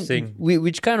I mean,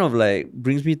 which kind of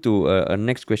brings me to a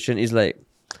next question is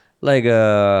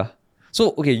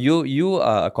So okay, you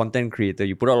are a content creator.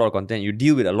 You put out a lot of content. You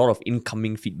deal with a lot of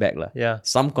incoming feedback, lah. Yeah.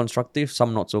 Some constructive,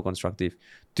 some not so constructive.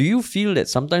 Do you feel that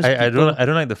sometimes I people...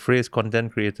 don't like the phrase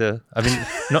content creator. I mean,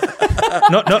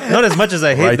 not as much as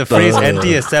I hate the phrase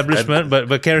anti-establishment,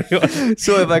 but carry on.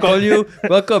 So if I call you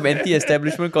welcome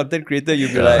anti-establishment content creator,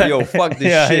 you'll be like, yo, fuck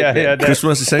this shit. Man.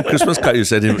 Christmas, you sent Christmas card, you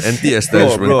said him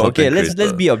anti-establishment Bro, content okay, creator.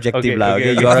 let's be objective, lah.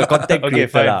 Okay, Okay, you are a content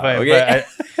creator, fine, lah. fine. Okay.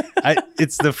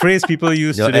 It's the phrase people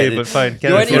use You're today, an- but fine.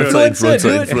 You're an influencer,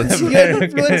 dude. influencer. You're an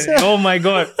influencer. Oh my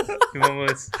god!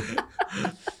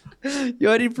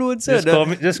 You're an influencer.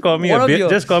 Just call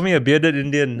me a bearded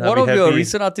Indian. One of your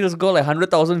recent articles got like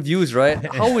 100,000 views, right?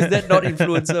 How is that not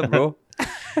influencer, bro?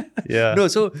 Yeah. No,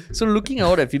 so looking at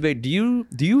all that feedback, do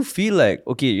you feel like,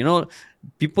 okay, you know,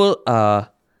 people are,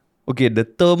 okay, the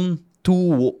term too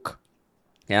woke.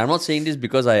 And I'm not saying this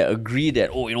because I agree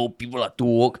that, oh, you know, people are too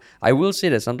woke. I will say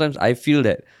that sometimes I feel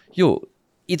that, yo,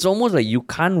 it's almost like you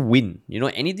can't win. You know,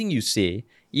 anything you say,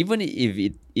 even if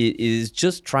it is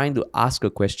just trying to ask a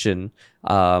question,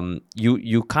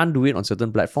 you can't do it on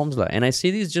certain platforms. And I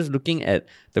say this just looking at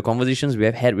the conversations we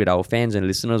have had with our fans and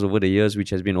listeners over the years,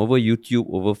 which has been over YouTube,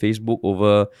 over Facebook,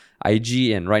 over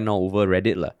IG, and right now over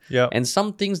Reddit. Yeah. And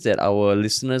some things that our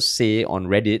listeners say on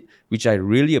Reddit, which I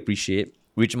really appreciate,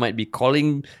 which might be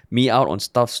calling me out on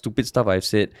stupid stuff I've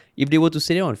said. If they were to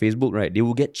say it on Facebook, right, they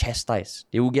will get chastised.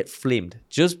 They will get flamed.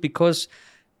 Just because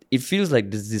it feels like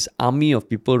there's this army of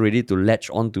people ready to latch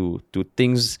onto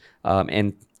things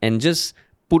and just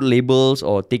put labels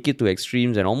or take it to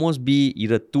extremes and almost be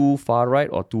either too far right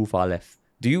or too far left.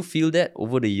 Do you feel that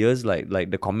over the years, like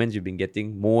the comments you've been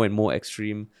getting, more and more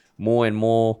extreme, more and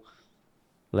more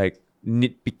like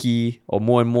nitpicky, or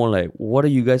more and more like, what are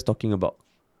you guys talking about?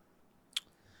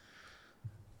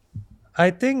 I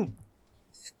think,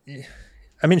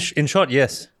 I mean, in short,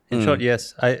 yes. In short,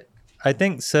 yes. I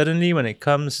think certainly when it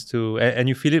comes to, and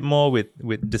you feel it more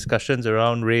with discussions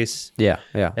around race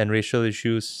and racial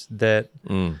issues, that,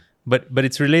 but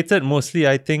it's related mostly,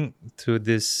 I think, to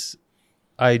this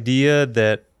idea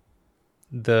that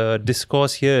the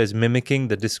discourse here is mimicking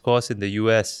the discourse in the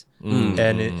US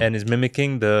and is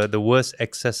mimicking the worst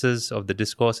excesses of the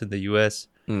discourse in the US,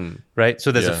 right?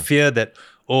 So there's a fear that,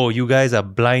 oh, you guys are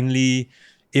blindly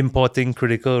importing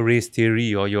critical race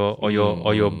theory, or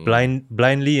you're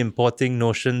blindly importing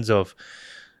notions of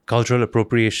cultural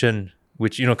appropriation,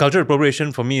 which, you know, cultural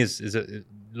appropriation for me is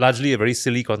largely a very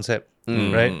silly concept,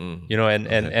 right? You know, and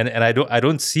I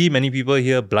don't see many people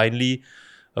here blindly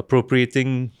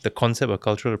appropriating the concept of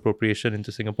cultural appropriation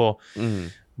into Singapore.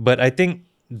 But I think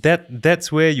that's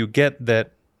where you get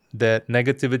that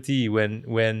negativity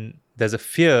when there's a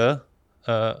fear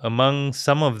among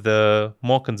some of the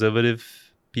more conservative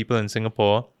people in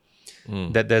Singapore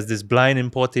that there's this blind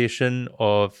importation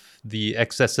of the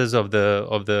excesses of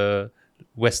the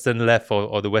Western left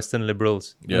or the Western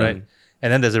liberals, right?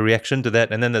 And then there's a reaction to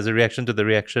that, and then there's a reaction to the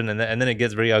reaction, and then it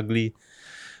gets very ugly.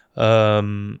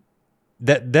 It's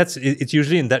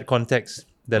usually in that context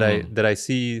that I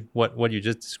see what you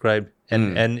just described.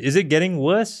 And is it getting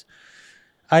worse?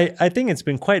 I think it's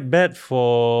been quite bad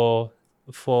for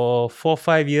 4 or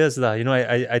 5 years lah. You know,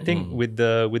 I think with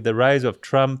the rise of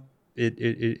Trump,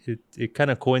 it kind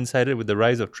of coincided with the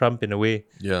rise of Trump in a way.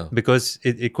 Yeah. Because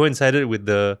it coincided with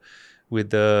the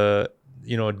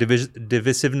you know,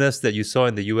 divisiveness that you saw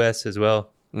in the US as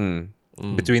well.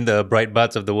 Between the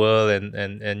Breitbarts of the world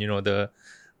and you know, the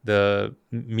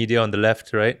media on the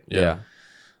left, right? Yeah.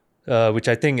 Which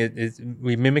I think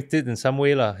we mimicked it in some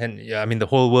way lah. And yeah, I mean, the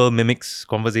whole world mimics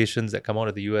conversations that come out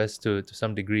of the US to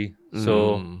some degree.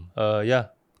 So yeah,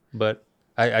 but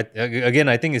I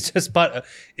think it's just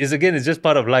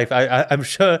part of life. I'm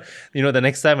sure, you know, the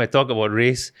next time I talk about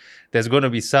race, there's going to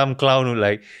be some clown who,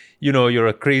 like, you know, you're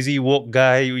a crazy woke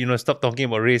guy, you know, stop talking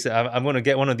about race. I'm going to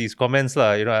get one of these comments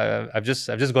lah. You know, I've just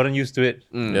gotten used to it.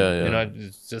 You know,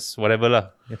 it's just whatever lah.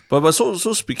 But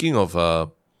so speaking of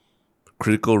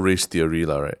critical race theory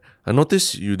lah, right? I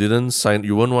noticed you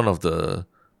weren't one of the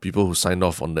people who signed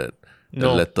off on that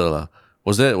letter lah.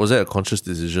 Was that a conscious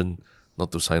decision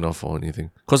not to sign off or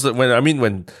anything? Because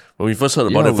when we first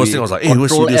heard about it, first thing I was like, hey,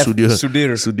 where's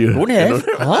Sudhir? Don't have?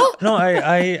 Huh? No,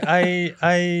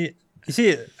 I you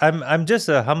see, I'm just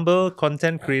a humble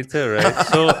content creator, right?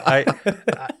 So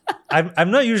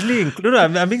I'm not usually included.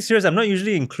 I'm being serious. I'm not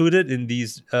usually included in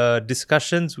these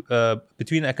discussions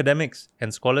between academics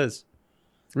and scholars.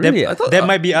 Really? There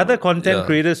might be other content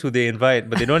creators who they invite,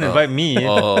 but they don't invite me.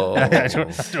 I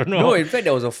don't know. No, in fact,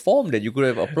 there was a form that you could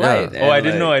have applied. I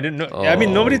didn't know. I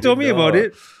mean, nobody told me about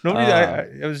it. Nobody.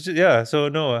 I was just, so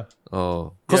no.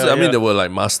 Because I mean, there were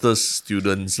like master's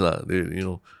students lah. They, you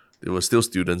know, they were still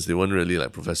students. They weren't really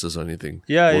like professors or anything.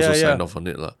 Yeah, also yeah, signed yeah. off on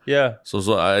it lah. Yeah. So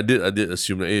I did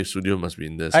assume that Studio must be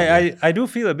in there. I do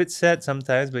feel a bit sad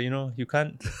sometimes, but you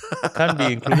can't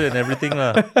be included in everything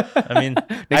lah. I mean,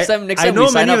 Next time I we know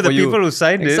sign many up of the for you. people who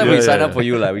signed Next it. time we Yeah, sign yeah. up for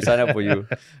you lah. We sign up for you.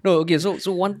 No, okay. So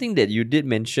one thing that you did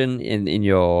mention in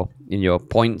your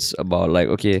points about like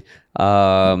okay,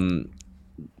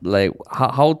 like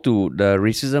how to the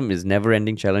racism is never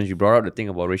ending challenge. You brought up the thing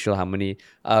about racial harmony.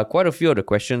 Quite a few of the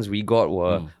questions we got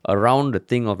were around the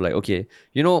thing of like okay,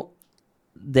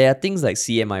 there are things like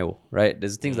CMIO, right?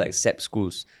 There's things like SEP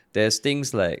schools. There's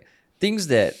things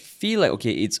that feel like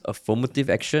okay, it's affirmative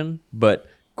action, but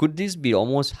could this be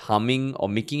almost harming or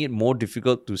making it more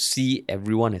difficult to see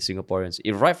everyone as Singaporeans?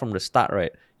 If right from the start,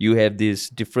 right, you have these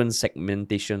different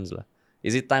segmentations,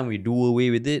 is it time we do away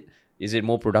with it? Is it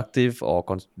more productive or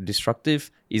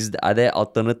destructive? Are there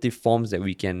alternative forms that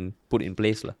we can put in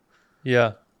place?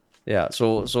 Yeah. Yeah.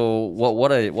 So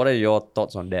what are your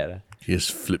thoughts on that? He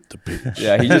just flipped the page.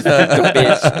 Yeah, he just flipped the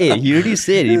page. Hey, he already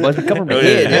said it must come from the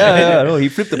head. Yeah. No, he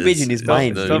flipped the page in his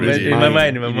mind. No, Come really, in my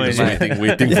mind. Just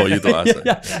waiting for you to ask.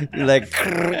 Like,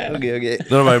 okay.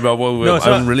 No, but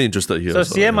I'm really interested here. So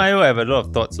CMIO, I have a lot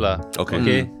of thoughts lah.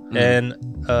 Okay. And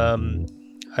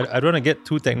I don't want to get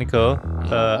too technical.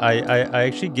 I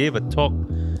actually gave a talk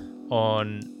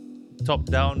on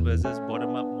top-down versus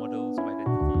bottom-up models of identity.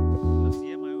 So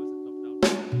CMIO is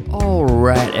a top-down.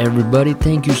 Alright everybody,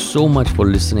 thank you so much for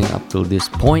listening up till this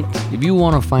point. If you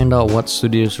want to find out what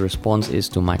Sudhir's response is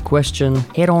to my question,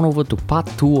 head on over to part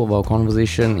 2 of our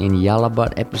conversation in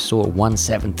Yalabat episode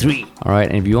 173. Alright,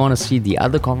 and if you want to see the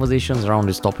other conversations around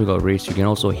this topic of race, you can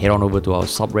also head on over to our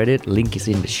subreddit. Link is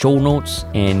in the show notes.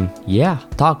 And yeah,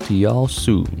 talk to y'all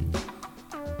soon.